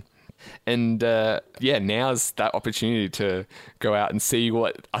Jackson. And yeah, now's that opportunity to go out and see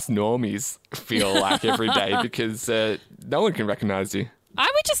what us normies feel like every day because no one can recognize you. I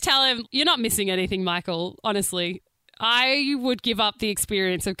would just tell him, you're not missing anything, Michael, honestly. I would give up the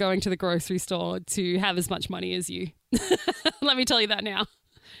experience of going to the grocery store to have as much money as you. Let me tell you that now.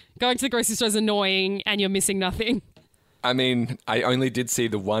 Going to the grocery store is annoying and you're missing nothing. I mean, I only did see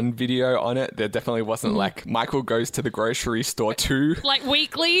the one video on it. There definitely wasn't like Michael goes to the grocery store too. Like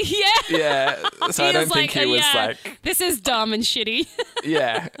weekly, yeah. Yeah, so I don't think he was like... This is dumb and shitty.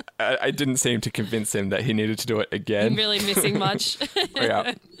 Yeah, I didn't seem to convince him that he needed to do it again. Really missing much.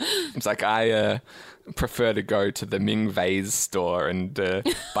 Yeah. It's like I prefer to go to the Ming Vase store and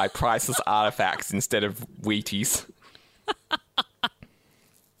buy priceless artifacts instead of Wheaties.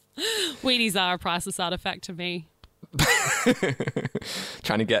 Wheaties are a priceless artifact to me.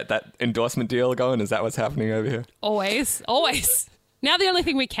 Trying to get that endorsement deal going? Is that what's happening over here? Always. Now the only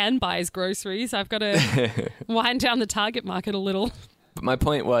thing we can buy is groceries. I've got to wind down the target market a little. But my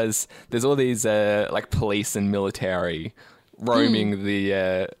point was, there's all these like police and military roaming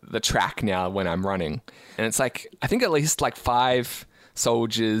the track now when I'm running, and it's like I think at least like 5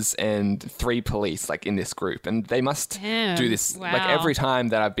 soldiers and 3 police like in this group, and they must do this like every time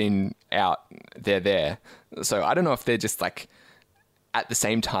that I've been out. They're there. So I don't know if they're just like at the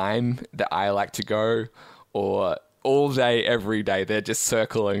same time that I like to go or all day, every day, they're just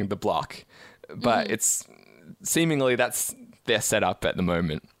circling the block. But it's seemingly that's their setup at the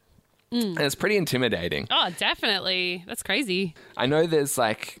moment. And it's pretty intimidating. Oh, definitely. That's crazy. I know there's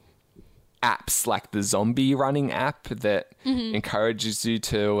like apps like the zombie running app that encourages you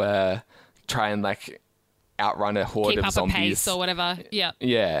to try and like outrun a horde Keep of up zombies. a pace or whatever. Yeah.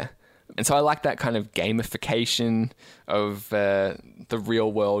 Yeah. And so I like that kind of gamification of the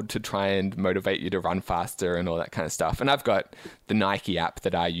real world to try and motivate you to run faster and all that kind of stuff. And I've got the Nike app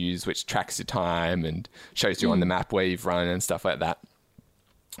that I use, which tracks your time and shows you on the map where you've run and stuff like that.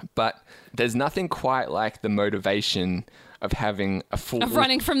 But there's nothing quite like the motivation of having a full... Of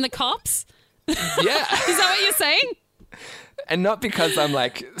running from the cops? Yeah. Is that what you're saying? And not because I'm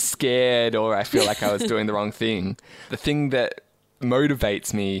like scared or I feel like I was doing the wrong thing. The thing that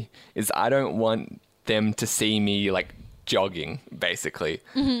motivates me is I don't want them to see me like jogging, basically.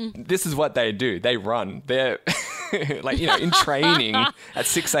 This is what they do. They run. They're like, you know, in training at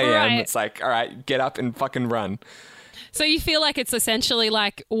 6 a.m. Right. It's like, all right, get up and fucking run. So you feel like it's essentially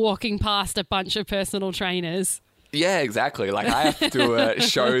like walking past a bunch of personal trainers. Yeah, exactly. Like I have to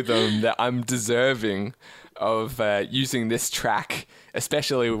show them that I'm deserving of using this track,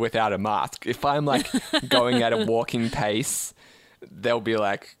 especially without a mask. If I'm like going at a walking pace, they'll be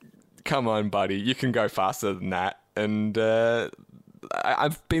like, come on, buddy, you can go faster than that. And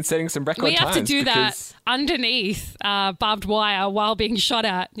I've been setting some record times. We have to do that underneath barbed wire while being shot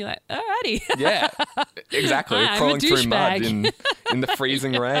at. You're like, alrighty. Yeah, exactly. I'm a Crawling through mud douchebag. in the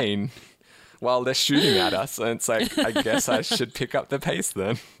freezing rain while they're shooting at us. And it's like, I guess I should pick up the pace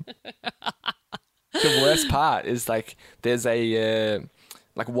then. The worst part is like there's a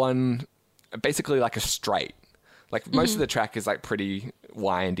like one, basically like a straight. Like most of the track is like pretty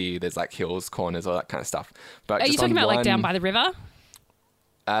windy. There's like hills, corners, all that kind of stuff. But Are you talking about like down by the river?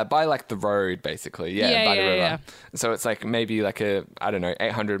 By like the road, basically. Yeah, by the river. Yeah. So it's like maybe like a, I don't know,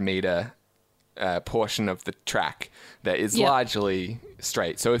 800 meter portion of the track that is largely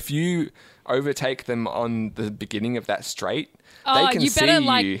straight. So if you overtake them on the beginning of that straight, they can you better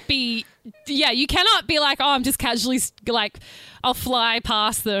see you. you cannot be like, I'm just casually I'll fly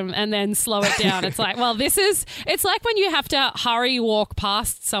past them and then slow it down. It's like, well, it's like when you have to hurry walk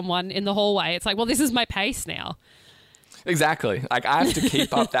past someone in the hallway. It's like, well, this is my pace now. Exactly. Like, I have to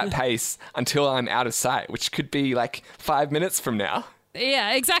keep up that pace until I'm out of sight, which could be like 5 minutes from now.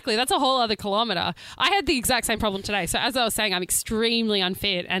 Yeah, exactly. That's a whole other kilometre. I had the exact same problem today. So as I was saying, I'm extremely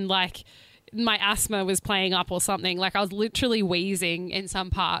unfit and like my asthma was playing up or something. Like I was literally wheezing in some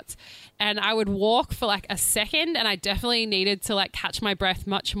parts and I would walk for like a second and I definitely needed to like catch my breath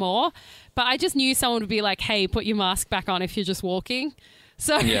much more. But I just knew someone would be like, hey, put your mask back on if you're just walking.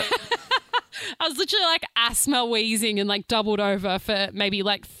 So Yeah. I was literally like asthma wheezing and like doubled over for maybe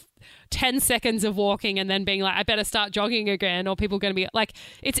like 10 seconds of walking and then being like, I better start jogging again or people are going to be like,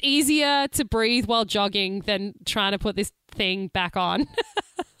 it's easier to breathe while jogging than trying to put this thing back on.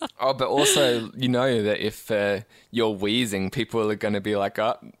 Oh, but also, you know that if you're wheezing, people are going to be like,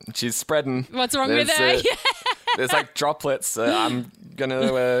 oh, she's spreading. What's wrong with her? There's like droplets. I'm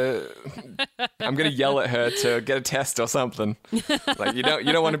gonna yell at her to get a test or something. Like you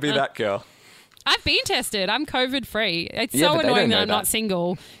don't want to be that girl. I've been tested. I'm COVID free. It's Yeah, so but they annoying don't that know I'm that. not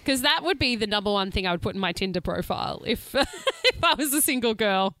single because that would be the number one thing I would put in my Tinder profile if if I was a single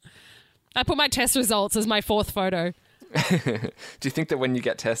girl. I put my test results as my fourth photo. Do you think that when you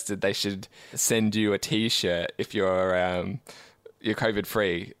get tested, they should send you a T-shirt if you're COVID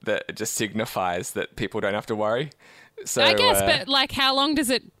free that just signifies that people don't have to worry? So I guess, but like, how long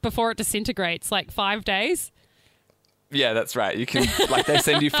does it before it disintegrates? Like 5 days? yeah, that's right. You can like they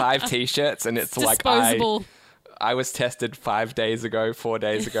send you 5 T-shirts and it's like Disposable. I was tested 5 days ago, 4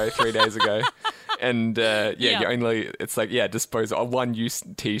 days ago, 3 days ago. And it's like, dispose of one use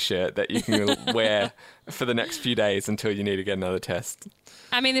T-shirt that you can wear for the next few days until you need to get another test.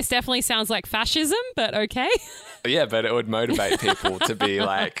 I mean, this definitely sounds like fascism, but okay. Yeah, but it would motivate people to be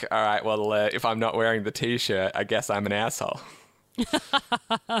like, all right, well, if I'm not wearing the T-shirt, I guess I'm an asshole.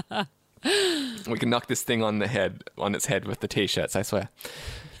 We can knock this thing on its head with the T-shirts, I swear.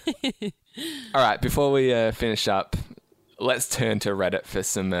 All right, before we finish up, let's turn to Reddit for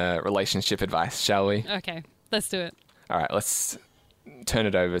some relationship advice, shall we? Okay, let's do it. All right, let's turn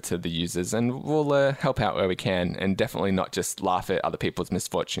it over to the users and we'll help out where we can and definitely not just laugh at other people's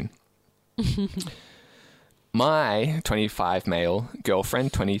misfortune. My 25 male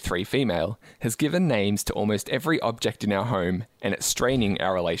girlfriend, 23 female, has given names to almost every object in our home and it's straining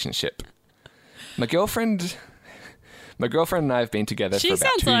our relationship. My girlfriend and I have been together for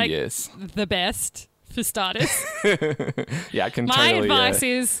about 2 years. The best, for starters. Yeah, I can My totally... advice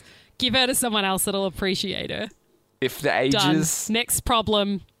is give her to someone else that'll appreciate her. If the ages... Done. Next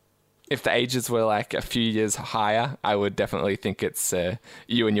problem. If the ages were like a few years higher, I would definitely think it's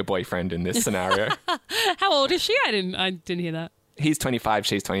you and your boyfriend in this scenario. How old is she? I didn't hear that. He's 25,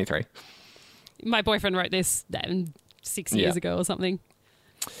 she's 23. My boyfriend wrote this 6 years ago or something.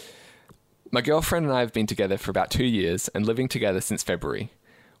 My girlfriend and I have been together for about 2 years and living together since February.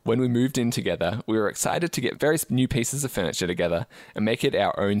 When we moved in together, we were excited to get various new pieces of furniture together and make it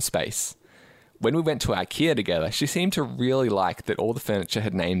our own space. When we went to Ikea together, she seemed to really like that all the furniture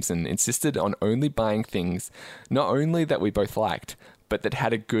had names and insisted on only buying things not only that we both liked, but that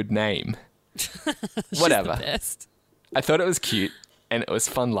had a good name. Whatever. She's the best. I thought it was cute, and it was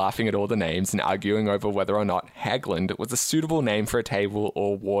fun laughing at all the names and arguing over whether or not Hagland was a suitable name for a table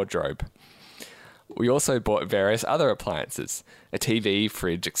or wardrobe. We also bought various other appliances, a TV,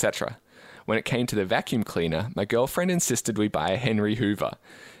 fridge, etc. When it came to the vacuum cleaner, my girlfriend insisted we buy a Henry Hoover,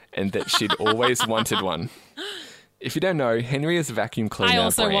 and that she'd always wanted one. If you don't know, Henry is a vacuum cleaner I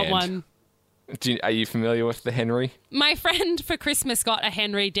also brand. want one. Are you familiar with the Henry? My friend for Christmas got a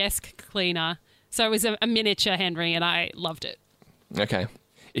Henry desk cleaner. So it was a miniature Henry and I loved it. Okay.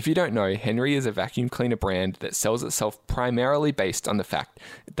 If you don't know, Henry is a vacuum cleaner brand that sells itself primarily based on the fact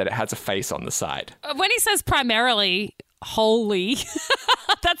that it has a face on the side. When he says primarily, wholly,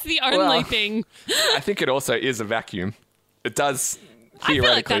 that's the only thing. I think it also is a vacuum. It does I feel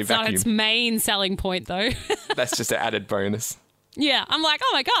like theoretically that's not vacuum. its main selling point, though. That's just an added bonus. Yeah, I'm like,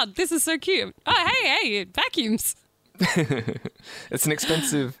 oh my God, this is so cute. Oh, hey, it vacuums. It's an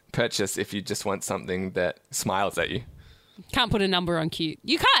expensive purchase if you just want something that smiles at you. Can't put a number on cute.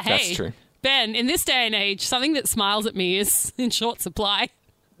 You can't, hey. That's true. Ben, in this day and age, something that smiles at me is in short supply.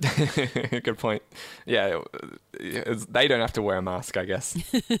 Good point. Yeah, they don't have to wear a mask, I guess.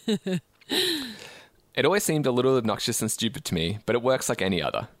 It always seemed a little obnoxious and stupid to me, but it works like any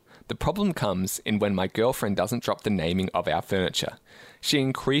other. The problem comes in when my girlfriend doesn't drop the naming of our furniture. She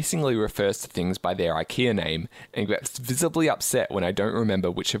increasingly refers to things by their Ikea name and gets visibly upset when I don't remember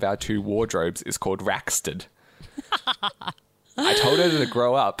which of our 2 wardrobes is called Racksted. I told her to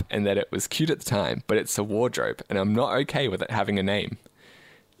grow up and that it was cute at the time, but it's a wardrobe and I'm not okay with it having a name.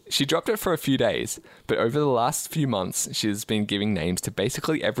 She dropped it for a few days, but over the last few months, she has been giving names to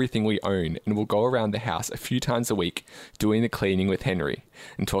basically everything we own and will go around the house a few times a week doing the cleaning with Henry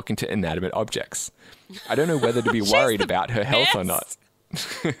and talking to inanimate objects. I don't know whether to be worried about her health or not.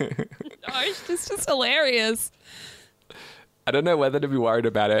 Oh, it's just hilarious. I don't know whether to be worried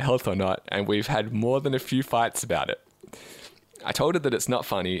about her health or not, and we've had more than a few fights about it. I told her that it's not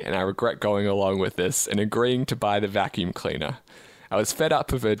funny and I regret going along with this and agreeing to buy the vacuum cleaner. I was fed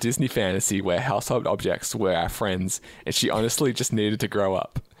up of her Disney fantasy where household objects were our friends and she honestly just needed to grow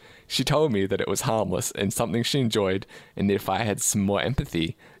up. She told me that it was harmless and something she enjoyed and that if I had some more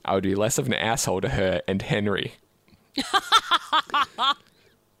empathy, I would be less of an asshole to her and Henry.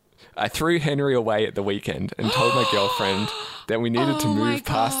 I threw Henry away at the weekend and told my girlfriend that we needed to move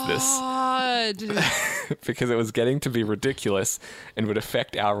past this because it was getting to be ridiculous and would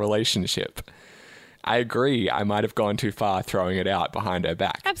affect our relationship. I agree I might have gone too far throwing it out behind her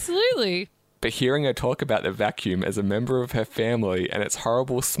back. Absolutely. But hearing her talk about the vacuum as a member of her family and its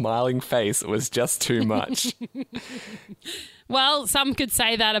horrible smiling face was just too much. Well, some could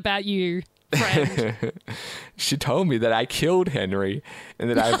say that about you, friend. She told me that I killed Henry and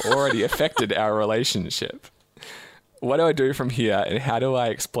that I've already affected our relationship. What do I do from here and how do I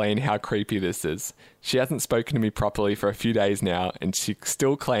explain how creepy this is? She hasn't spoken to me properly for a few days now and she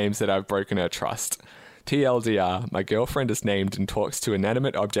still claims that I've broken her trust. TLDR, my girlfriend is named and talks to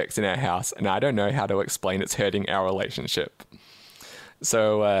inanimate objects in our house and I don't know how to explain it's hurting our relationship.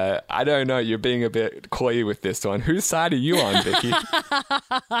 So, I don't know, you're being a bit coy with this one. Whose side are you on, Vicki?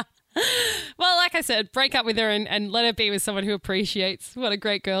 Well, like I said, break up with her and let her be with someone who appreciates what a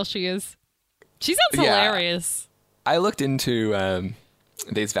great girl she is. She sounds hilarious. I looked into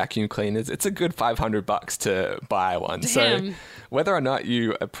these vacuum cleaners. It's a good $500 to buy one. Damn. So whether or not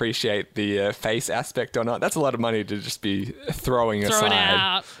you appreciate the face aspect or not, that's a lot of money to just be throwing aside.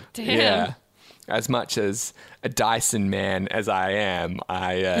 Out. Damn. Yeah. As much as a Dyson man as I am,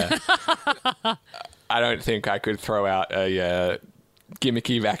 I don't think I could throw out a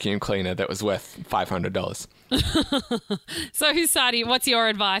gimmicky vacuum cleaner that was worth $500. So whose side are you? What's your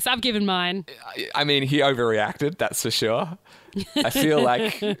advice? I've given mine. I mean, he overreacted, that's for sure. I feel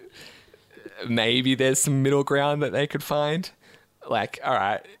like maybe there's some middle ground that they could find. Like, all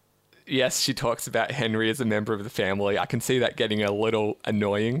right, yes, she talks about Henry as a member of the family. I can see that getting a little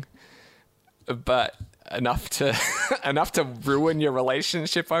annoying, but enough to ruin your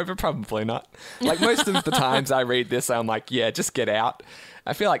relationship over? Probably not. Like most of the times I read this, I'm like, yeah, just get out.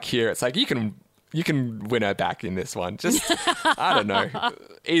 I feel like here it's like you can win her back in this one. Just, I don't know,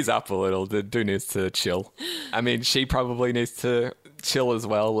 ease up a little. The dude needs to chill. I mean, she probably needs to chill as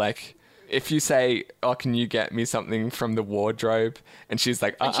well. Like, if you say, oh, can you get me something from the wardrobe? And she's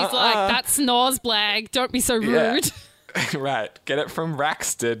like, And she's like, that snores blag. Don't be so rude. Yeah. Right. Get it from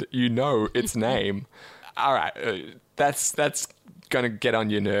Racksted. You know its name. All right. That's going to get on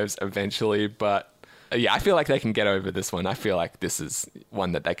your nerves eventually. But yeah, I feel like they can get over this one. I feel like this is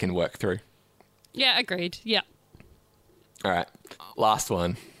one that they can work through. Yeah, agreed. Yeah. All right. Last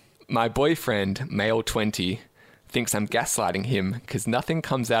one. My boyfriend, male 20, thinks I'm gaslighting him because nothing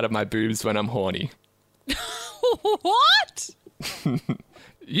comes out of my boobs when I'm horny. What?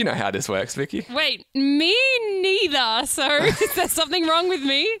 You know how this works, Vicki. Wait, me neither. So is there something wrong with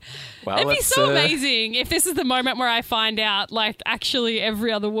me? Well, it'd be so amazing if this is the moment where I find out, like, actually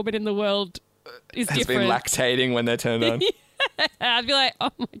every other woman in the world is has different. been lactating when they're turned on. I'd be like,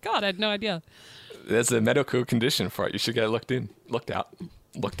 oh my God, I had no idea. There's a medical condition for it. You should get it looked at,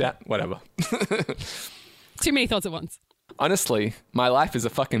 whatever. Too many thoughts at once. Honestly, my life is a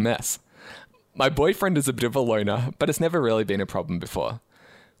fucking mess. My boyfriend is a bit of a loner, but it's never really been a problem before.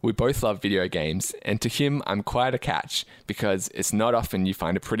 We both love video games, and to him, I'm quite a catch because it's not often you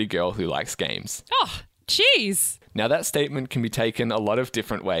find a pretty girl who likes games. Oh, jeez. Now, that statement can be taken a lot of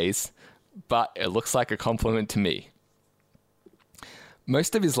different ways, but it looks like a compliment to me.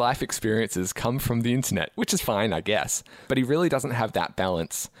 Most of his life experiences come from the internet, which is fine, I guess, but he really doesn't have that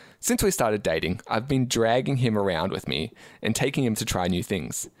balance. Since we started dating, I've been dragging him around with me and taking him to try new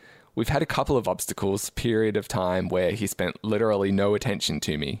things. We've had a couple of obstacles, period of time where he spent literally no attention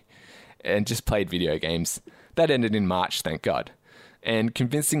to me and just played video games. That ended in March, thank God. And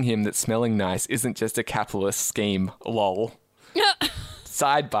convincing him that smelling nice isn't just a capitalist scheme, lol.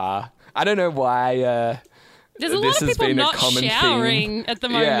 Sidebar. I don't know why There's a lot this of has people been a not common showering thing. at the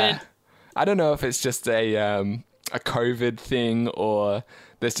moment. Yeah. I don't know if it's just a COVID thing or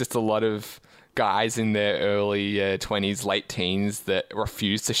there's just a lot of guys in their early 20s, late teens that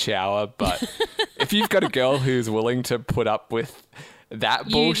refuse to shower. But if you've got a girl who's willing to put up with that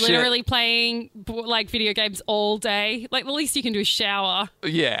bullshit... You literally playing like video games all day. Like the least you can do is shower.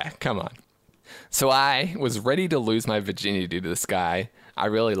 Yeah, come on. So I was ready to lose my virginity to this guy. I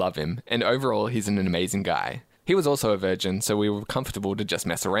really love him. And overall, he's an amazing guy. He was also a virgin, so we were comfortable to just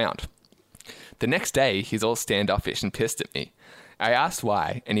mess around. The next day, he's all standoffish and pissed at me. I asked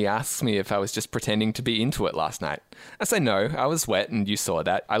why, and he asks me if I was just pretending to be into it last night. I say no, I was wet and you saw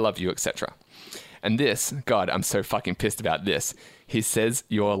that. I love you, etc. And this, God, I'm so fucking pissed about this. He says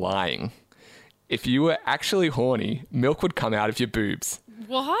you're lying. If you were actually horny, milk would come out of your boobs.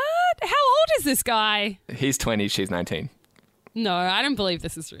 What? How old is this guy? He's 20, she's 19. No, I don't believe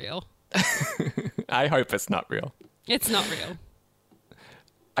this is real. I hope it's not real. It's not real.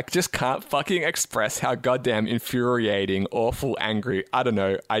 I just can't fucking express how goddamn infuriating, awful, angry. I don't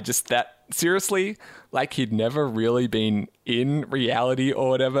know. Seriously, like he'd never really been in reality or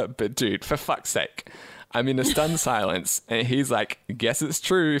whatever. But dude, for fuck's sake. I'm in a stunned silence. And he's like, guess it's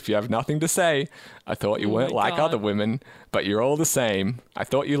true if you have nothing to say. I thought you weren't like other women, but you're all the same. I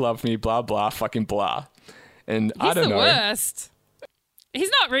thought you loved me, blah, blah, fucking blah. And I don't know. He's the worst.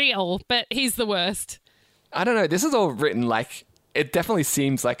 He's not real, but he's the worst. I don't know. This is all written like... It definitely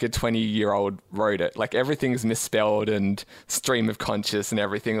seems like a 20-year-old wrote it. Like, everything's misspelled and stream of conscious and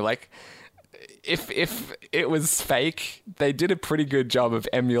everything. Like, if it was fake, they did a pretty good job of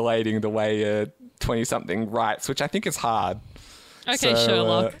emulating the way a 20-something writes, which I think is hard. Okay,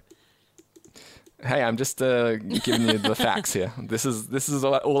 Sherlock. Hey, I'm just giving you the facts here. This is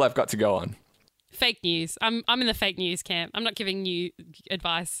all I've got to go on. Fake news. I'm in the fake news camp. I'm not giving you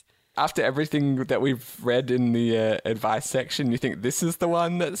advice. After everything that we've read in the advice section, you think this is the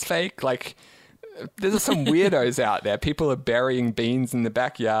one that's fake? Like, there's some weirdos out there. People are burying beans in the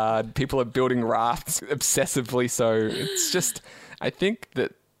backyard. People are building rafts obsessively. So it's just, I think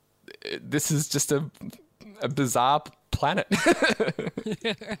that this is just a bizarre planet.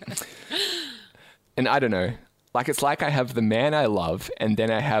 And I don't know. Like, it's like I have the man I love, and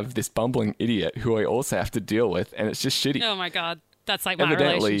then I have this bumbling idiot who I also have to deal with, and it's just shitty. Oh my God. That's like my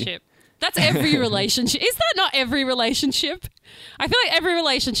Evidently. relationship. That's every relationship. Is that not every relationship? I feel like every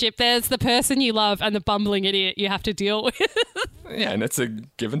relationship, there's the person you love and the bumbling idiot you have to deal with. Yeah, and it's a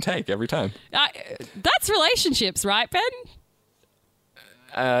give and take every time. That's relationships, right, Ben?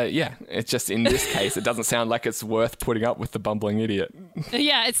 Yeah, it's just in this case, it doesn't sound like it's worth putting up with the bumbling idiot.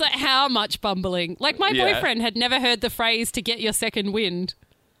 Yeah, it's like how much bumbling. Like my boyfriend had never heard the phrase to get your second wind.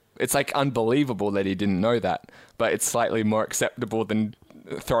 It's like unbelievable that he didn't know that, but it's slightly more acceptable than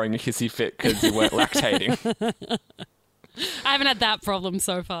throwing a hissy fit because you weren't lactating. I haven't had that problem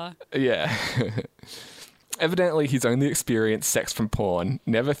so far. Yeah. Evidently, he's only experienced sex from porn,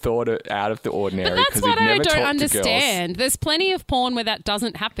 never thought it out of the ordinary. But that's what I don't understand. There's plenty of porn where that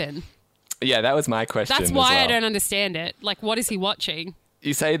doesn't happen. Yeah, that was my question. That's why I don't understand it. Like, what is he watching?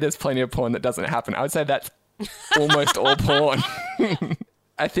 You say there's plenty of porn that doesn't happen. I would say that's almost all porn.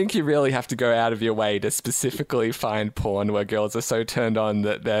 I think you really have to go out of your way to specifically find porn where girls are so turned on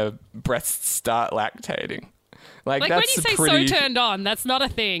that their breasts start lactating. Like when that's you say pretty... so turned on, that's not a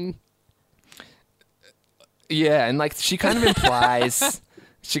thing. Yeah, and like she kind of implies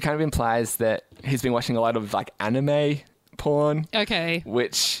that he's been watching a lot of like anime porn. Okay.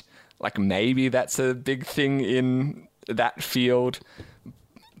 Which like maybe that's a big thing in that field.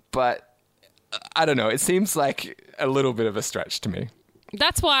 But I don't know, it seems like a little bit of a stretch to me.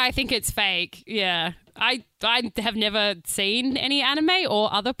 That's why I think it's fake. Yeah. I have never seen any anime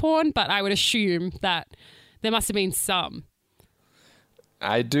or other porn, but I would assume that there must have been some.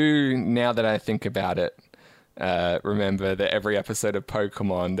 I do, now that I think about it, remember that every episode of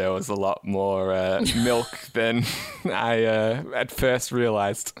Pokemon there was a lot more milk than I at first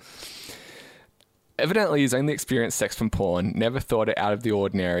realized. Evidently, he's only experienced sex from porn, never thought it out of the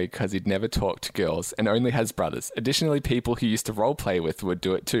ordinary because he'd never talked to girls, and only has brothers. Additionally, people he used to roleplay with would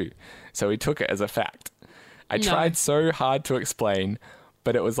do it too, so he took it as a fact. I tried so hard to explain,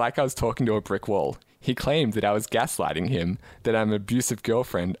 but it was like I was talking to a brick wall. He claimed that I was gaslighting him, that I'm an abusive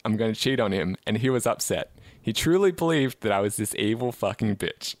girlfriend, I'm going to cheat on him, and he was upset. He truly believed that I was this evil fucking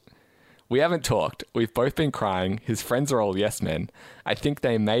bitch. We haven't talked. We've both been crying. His friends are all yes men. I think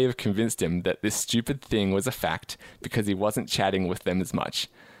they may have convinced him that this stupid thing was a fact because he wasn't chatting with them as much.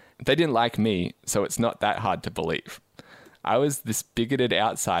 They didn't like me, so it's not that hard to believe. I was this bigoted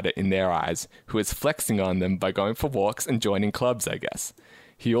outsider in their eyes who was flexing on them by going for walks and joining clubs, I guess.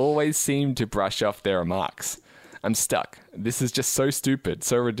 He always seemed to brush off their remarks. I'm stuck. This is just so stupid,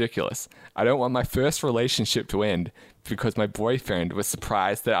 so ridiculous. I don't want my first relationship to end because my boyfriend was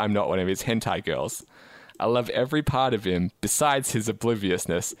surprised that I'm not one of his hentai girls. I love every part of him besides his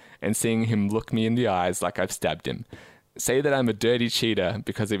obliviousness and seeing him look me in the eyes like I've stabbed him. Say that I'm a dirty cheater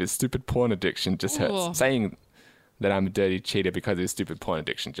because of his stupid porn addiction just hurts. Ooh. Saying that I'm a dirty cheater because of his stupid porn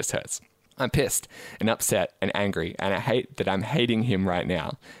addiction just hurts. I'm pissed and upset and angry, and I hate that I'm hating him right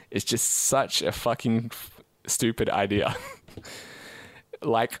now. It's just such a fucking stupid idea.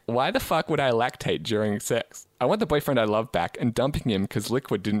 Like, why the fuck would I lactate during sex? I want the boyfriend I love back, and dumping him because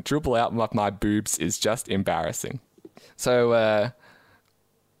liquid didn't dribble out of my boobs is just embarrassing. So,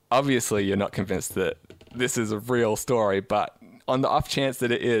 obviously you're not convinced that this is a real story, but on the off chance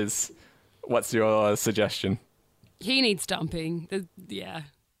that it is, what's your suggestion? He needs dumping. Yeah.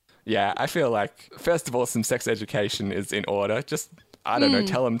 Yeah, I feel like, first of all, some sex education is in order. Just, I don't know,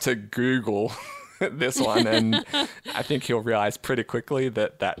 tell him to Google this one, and I think he'll realize pretty quickly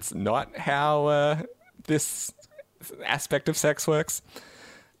that that's not how this aspect of sex works.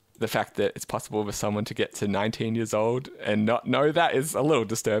 The fact that it's possible for someone to get to 19 years old and not know that is a little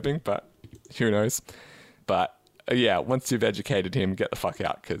disturbing, but who knows. But yeah, once you've educated him, get the fuck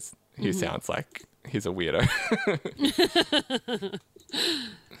out, because he sounds like he's a weirdo.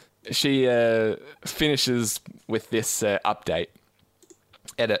 She finishes with this update.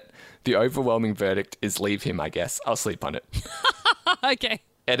 Edit. The overwhelming verdict is leave him, I guess. I'll sleep on it. Okay.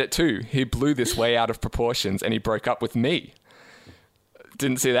 Edit 2. He blew this way out of proportions and he broke up with me.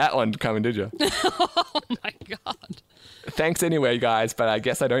 Didn't see that one coming, did you? Oh my God. Thanks anyway, guys, but I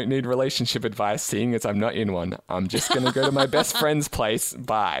guess I don't need relationship advice seeing as I'm not in one. I'm just going to go to my best friend's place.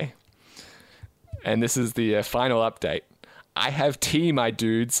 Bye. And this is the final update. I have tea, my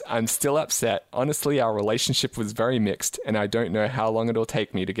dudes. I'm still upset. Honestly, our relationship was very mixed, and I don't know how long it'll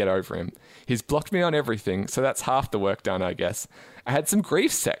take me to get over him. He's blocked me on everything, so that's half the work done, I guess. I had some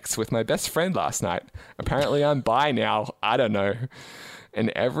grief sex with my best friend last night. Apparently I'm bi now. I don't know. And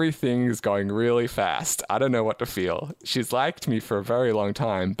everything's going really fast. I don't know what to feel. She's liked me for a very long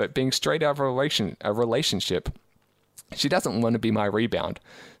time, but being straight out of a relationship, she doesn't want to be my rebound.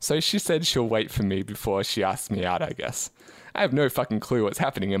 So she said she'll wait for me before she asks me out, I guess. I have no fucking clue what's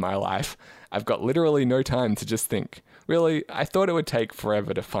happening in my life. I've got literally no time to just think. Really, I thought it would take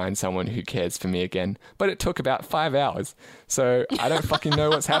forever to find someone who cares for me again, but it took about 5 hours. So I don't fucking know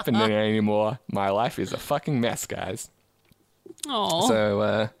what's happening anymore. My life is a fucking mess, guys. Oh.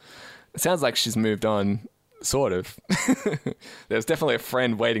 So it sounds like she's moved on, sort of. There's definitely a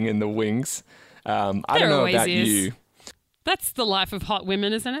friend waiting in the wings. I don't know about you. That's the life of hot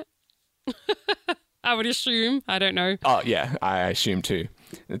women, isn't it? I would assume. I don't know. Oh, yeah, I assume too.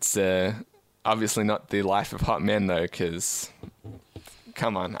 It's obviously not the life of hot men, though, because,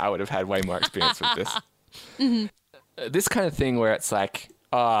 come on, I would have had way more experience with this. This kind of thing where it's like,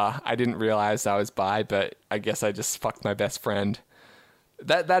 I didn't realize I was bi, but I guess I just fucked my best friend.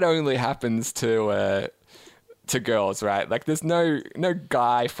 That only happens to girls, right? Like, there's no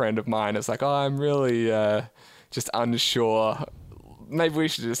guy friend of mine that's like, I'm really just unsure. Maybe we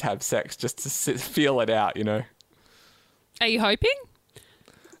should just have sex just to feel it out, you know? Are you hoping?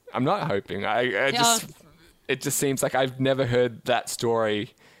 I'm not hoping. It just seems like I've never heard that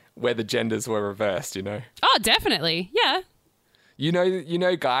story where the genders were reversed, you know? Oh, definitely. Yeah. You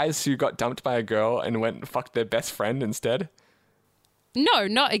know guys who got dumped by a girl and went and fucked their best friend instead? No,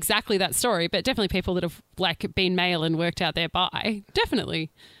 not exactly that story, but definitely people that have like been male and worked out their bi.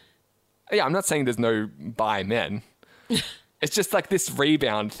 Definitely. Yeah, I'm not saying there's no bi men. It's just like this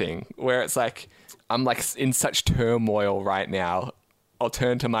rebound thing where it's like, I'm like in such turmoil right now. I'll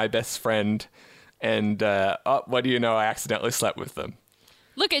turn to my best friend and, what do you know? I accidentally slept with them.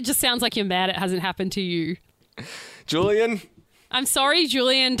 Look, it just sounds like you're mad it hasn't happened to you. Julian? I'm sorry,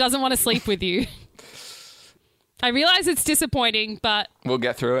 Julian doesn't want to sleep with you. I realize it's disappointing, but... We'll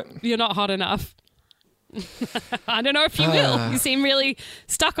get through it. You're not hot enough. I don't know if you will. You seem really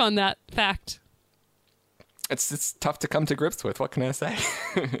stuck on that fact. It's tough to come to grips with. What can I say?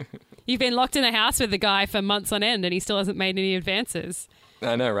 You've been locked in a house with the guy for months on end and he still hasn't made any advances.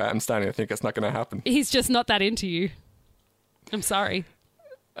 I know, right? I'm starting to think it's not going to happen. He's just not that into you. I'm sorry.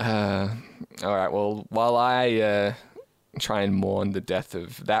 All right. Well, while I try and mourn the death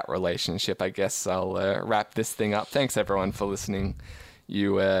of that relationship, I guess I'll wrap this thing up. Thanks, everyone, for listening.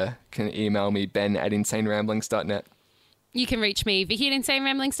 You can email me, ben@insaneramblings.net. You can reach me, Vicki at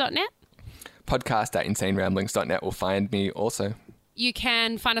insaneramblings.net. Podcast@insaneramblings.net will find me also. You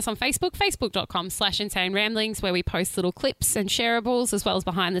can find us on Facebook, facebook.com/insaneramblings, where we post little clips and shareables as well as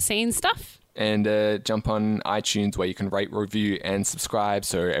behind-the-scenes stuff. And jump on iTunes where you can rate, review, and subscribe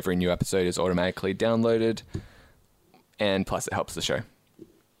so every new episode is automatically downloaded. And plus, it helps the show.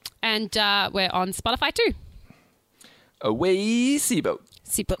 And we're on Spotify too. Away, Seaboat.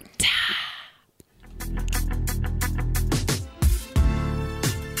 Seaboat.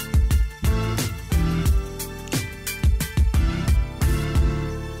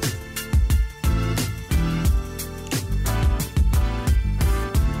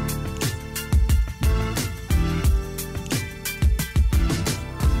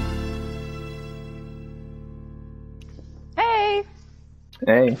 Hey.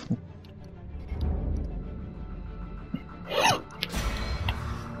 Hey.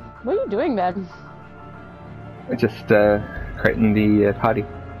 What are you doing then? Just creating the party.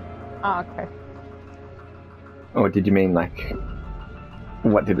 Oh, okay. Or did you mean like,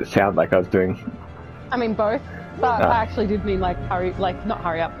 what did it sound like I was doing? I mean both, but I actually did mean like hurry, like not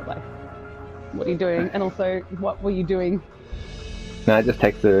hurry up, but like what are you doing? And also, what were you doing? No, it just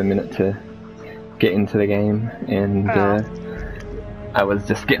takes a minute to get into the game, and I was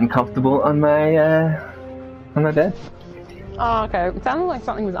just getting comfortable on my bed. Oh, okay. It sounded like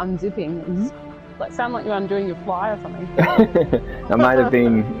something was unzipping. Like sounded like you were undoing your fly or something. I might have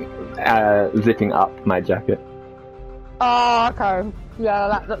been zipping up my jacket. Oh, okay.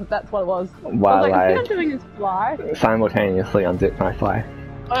 Yeah, that's what it was. While I I was like, doing his fly. simultaneously unzip my fly.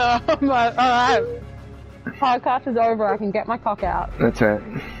 Alright. Podcast is over. I can get my cock out. That's right.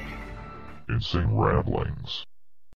 Insane Ramblings.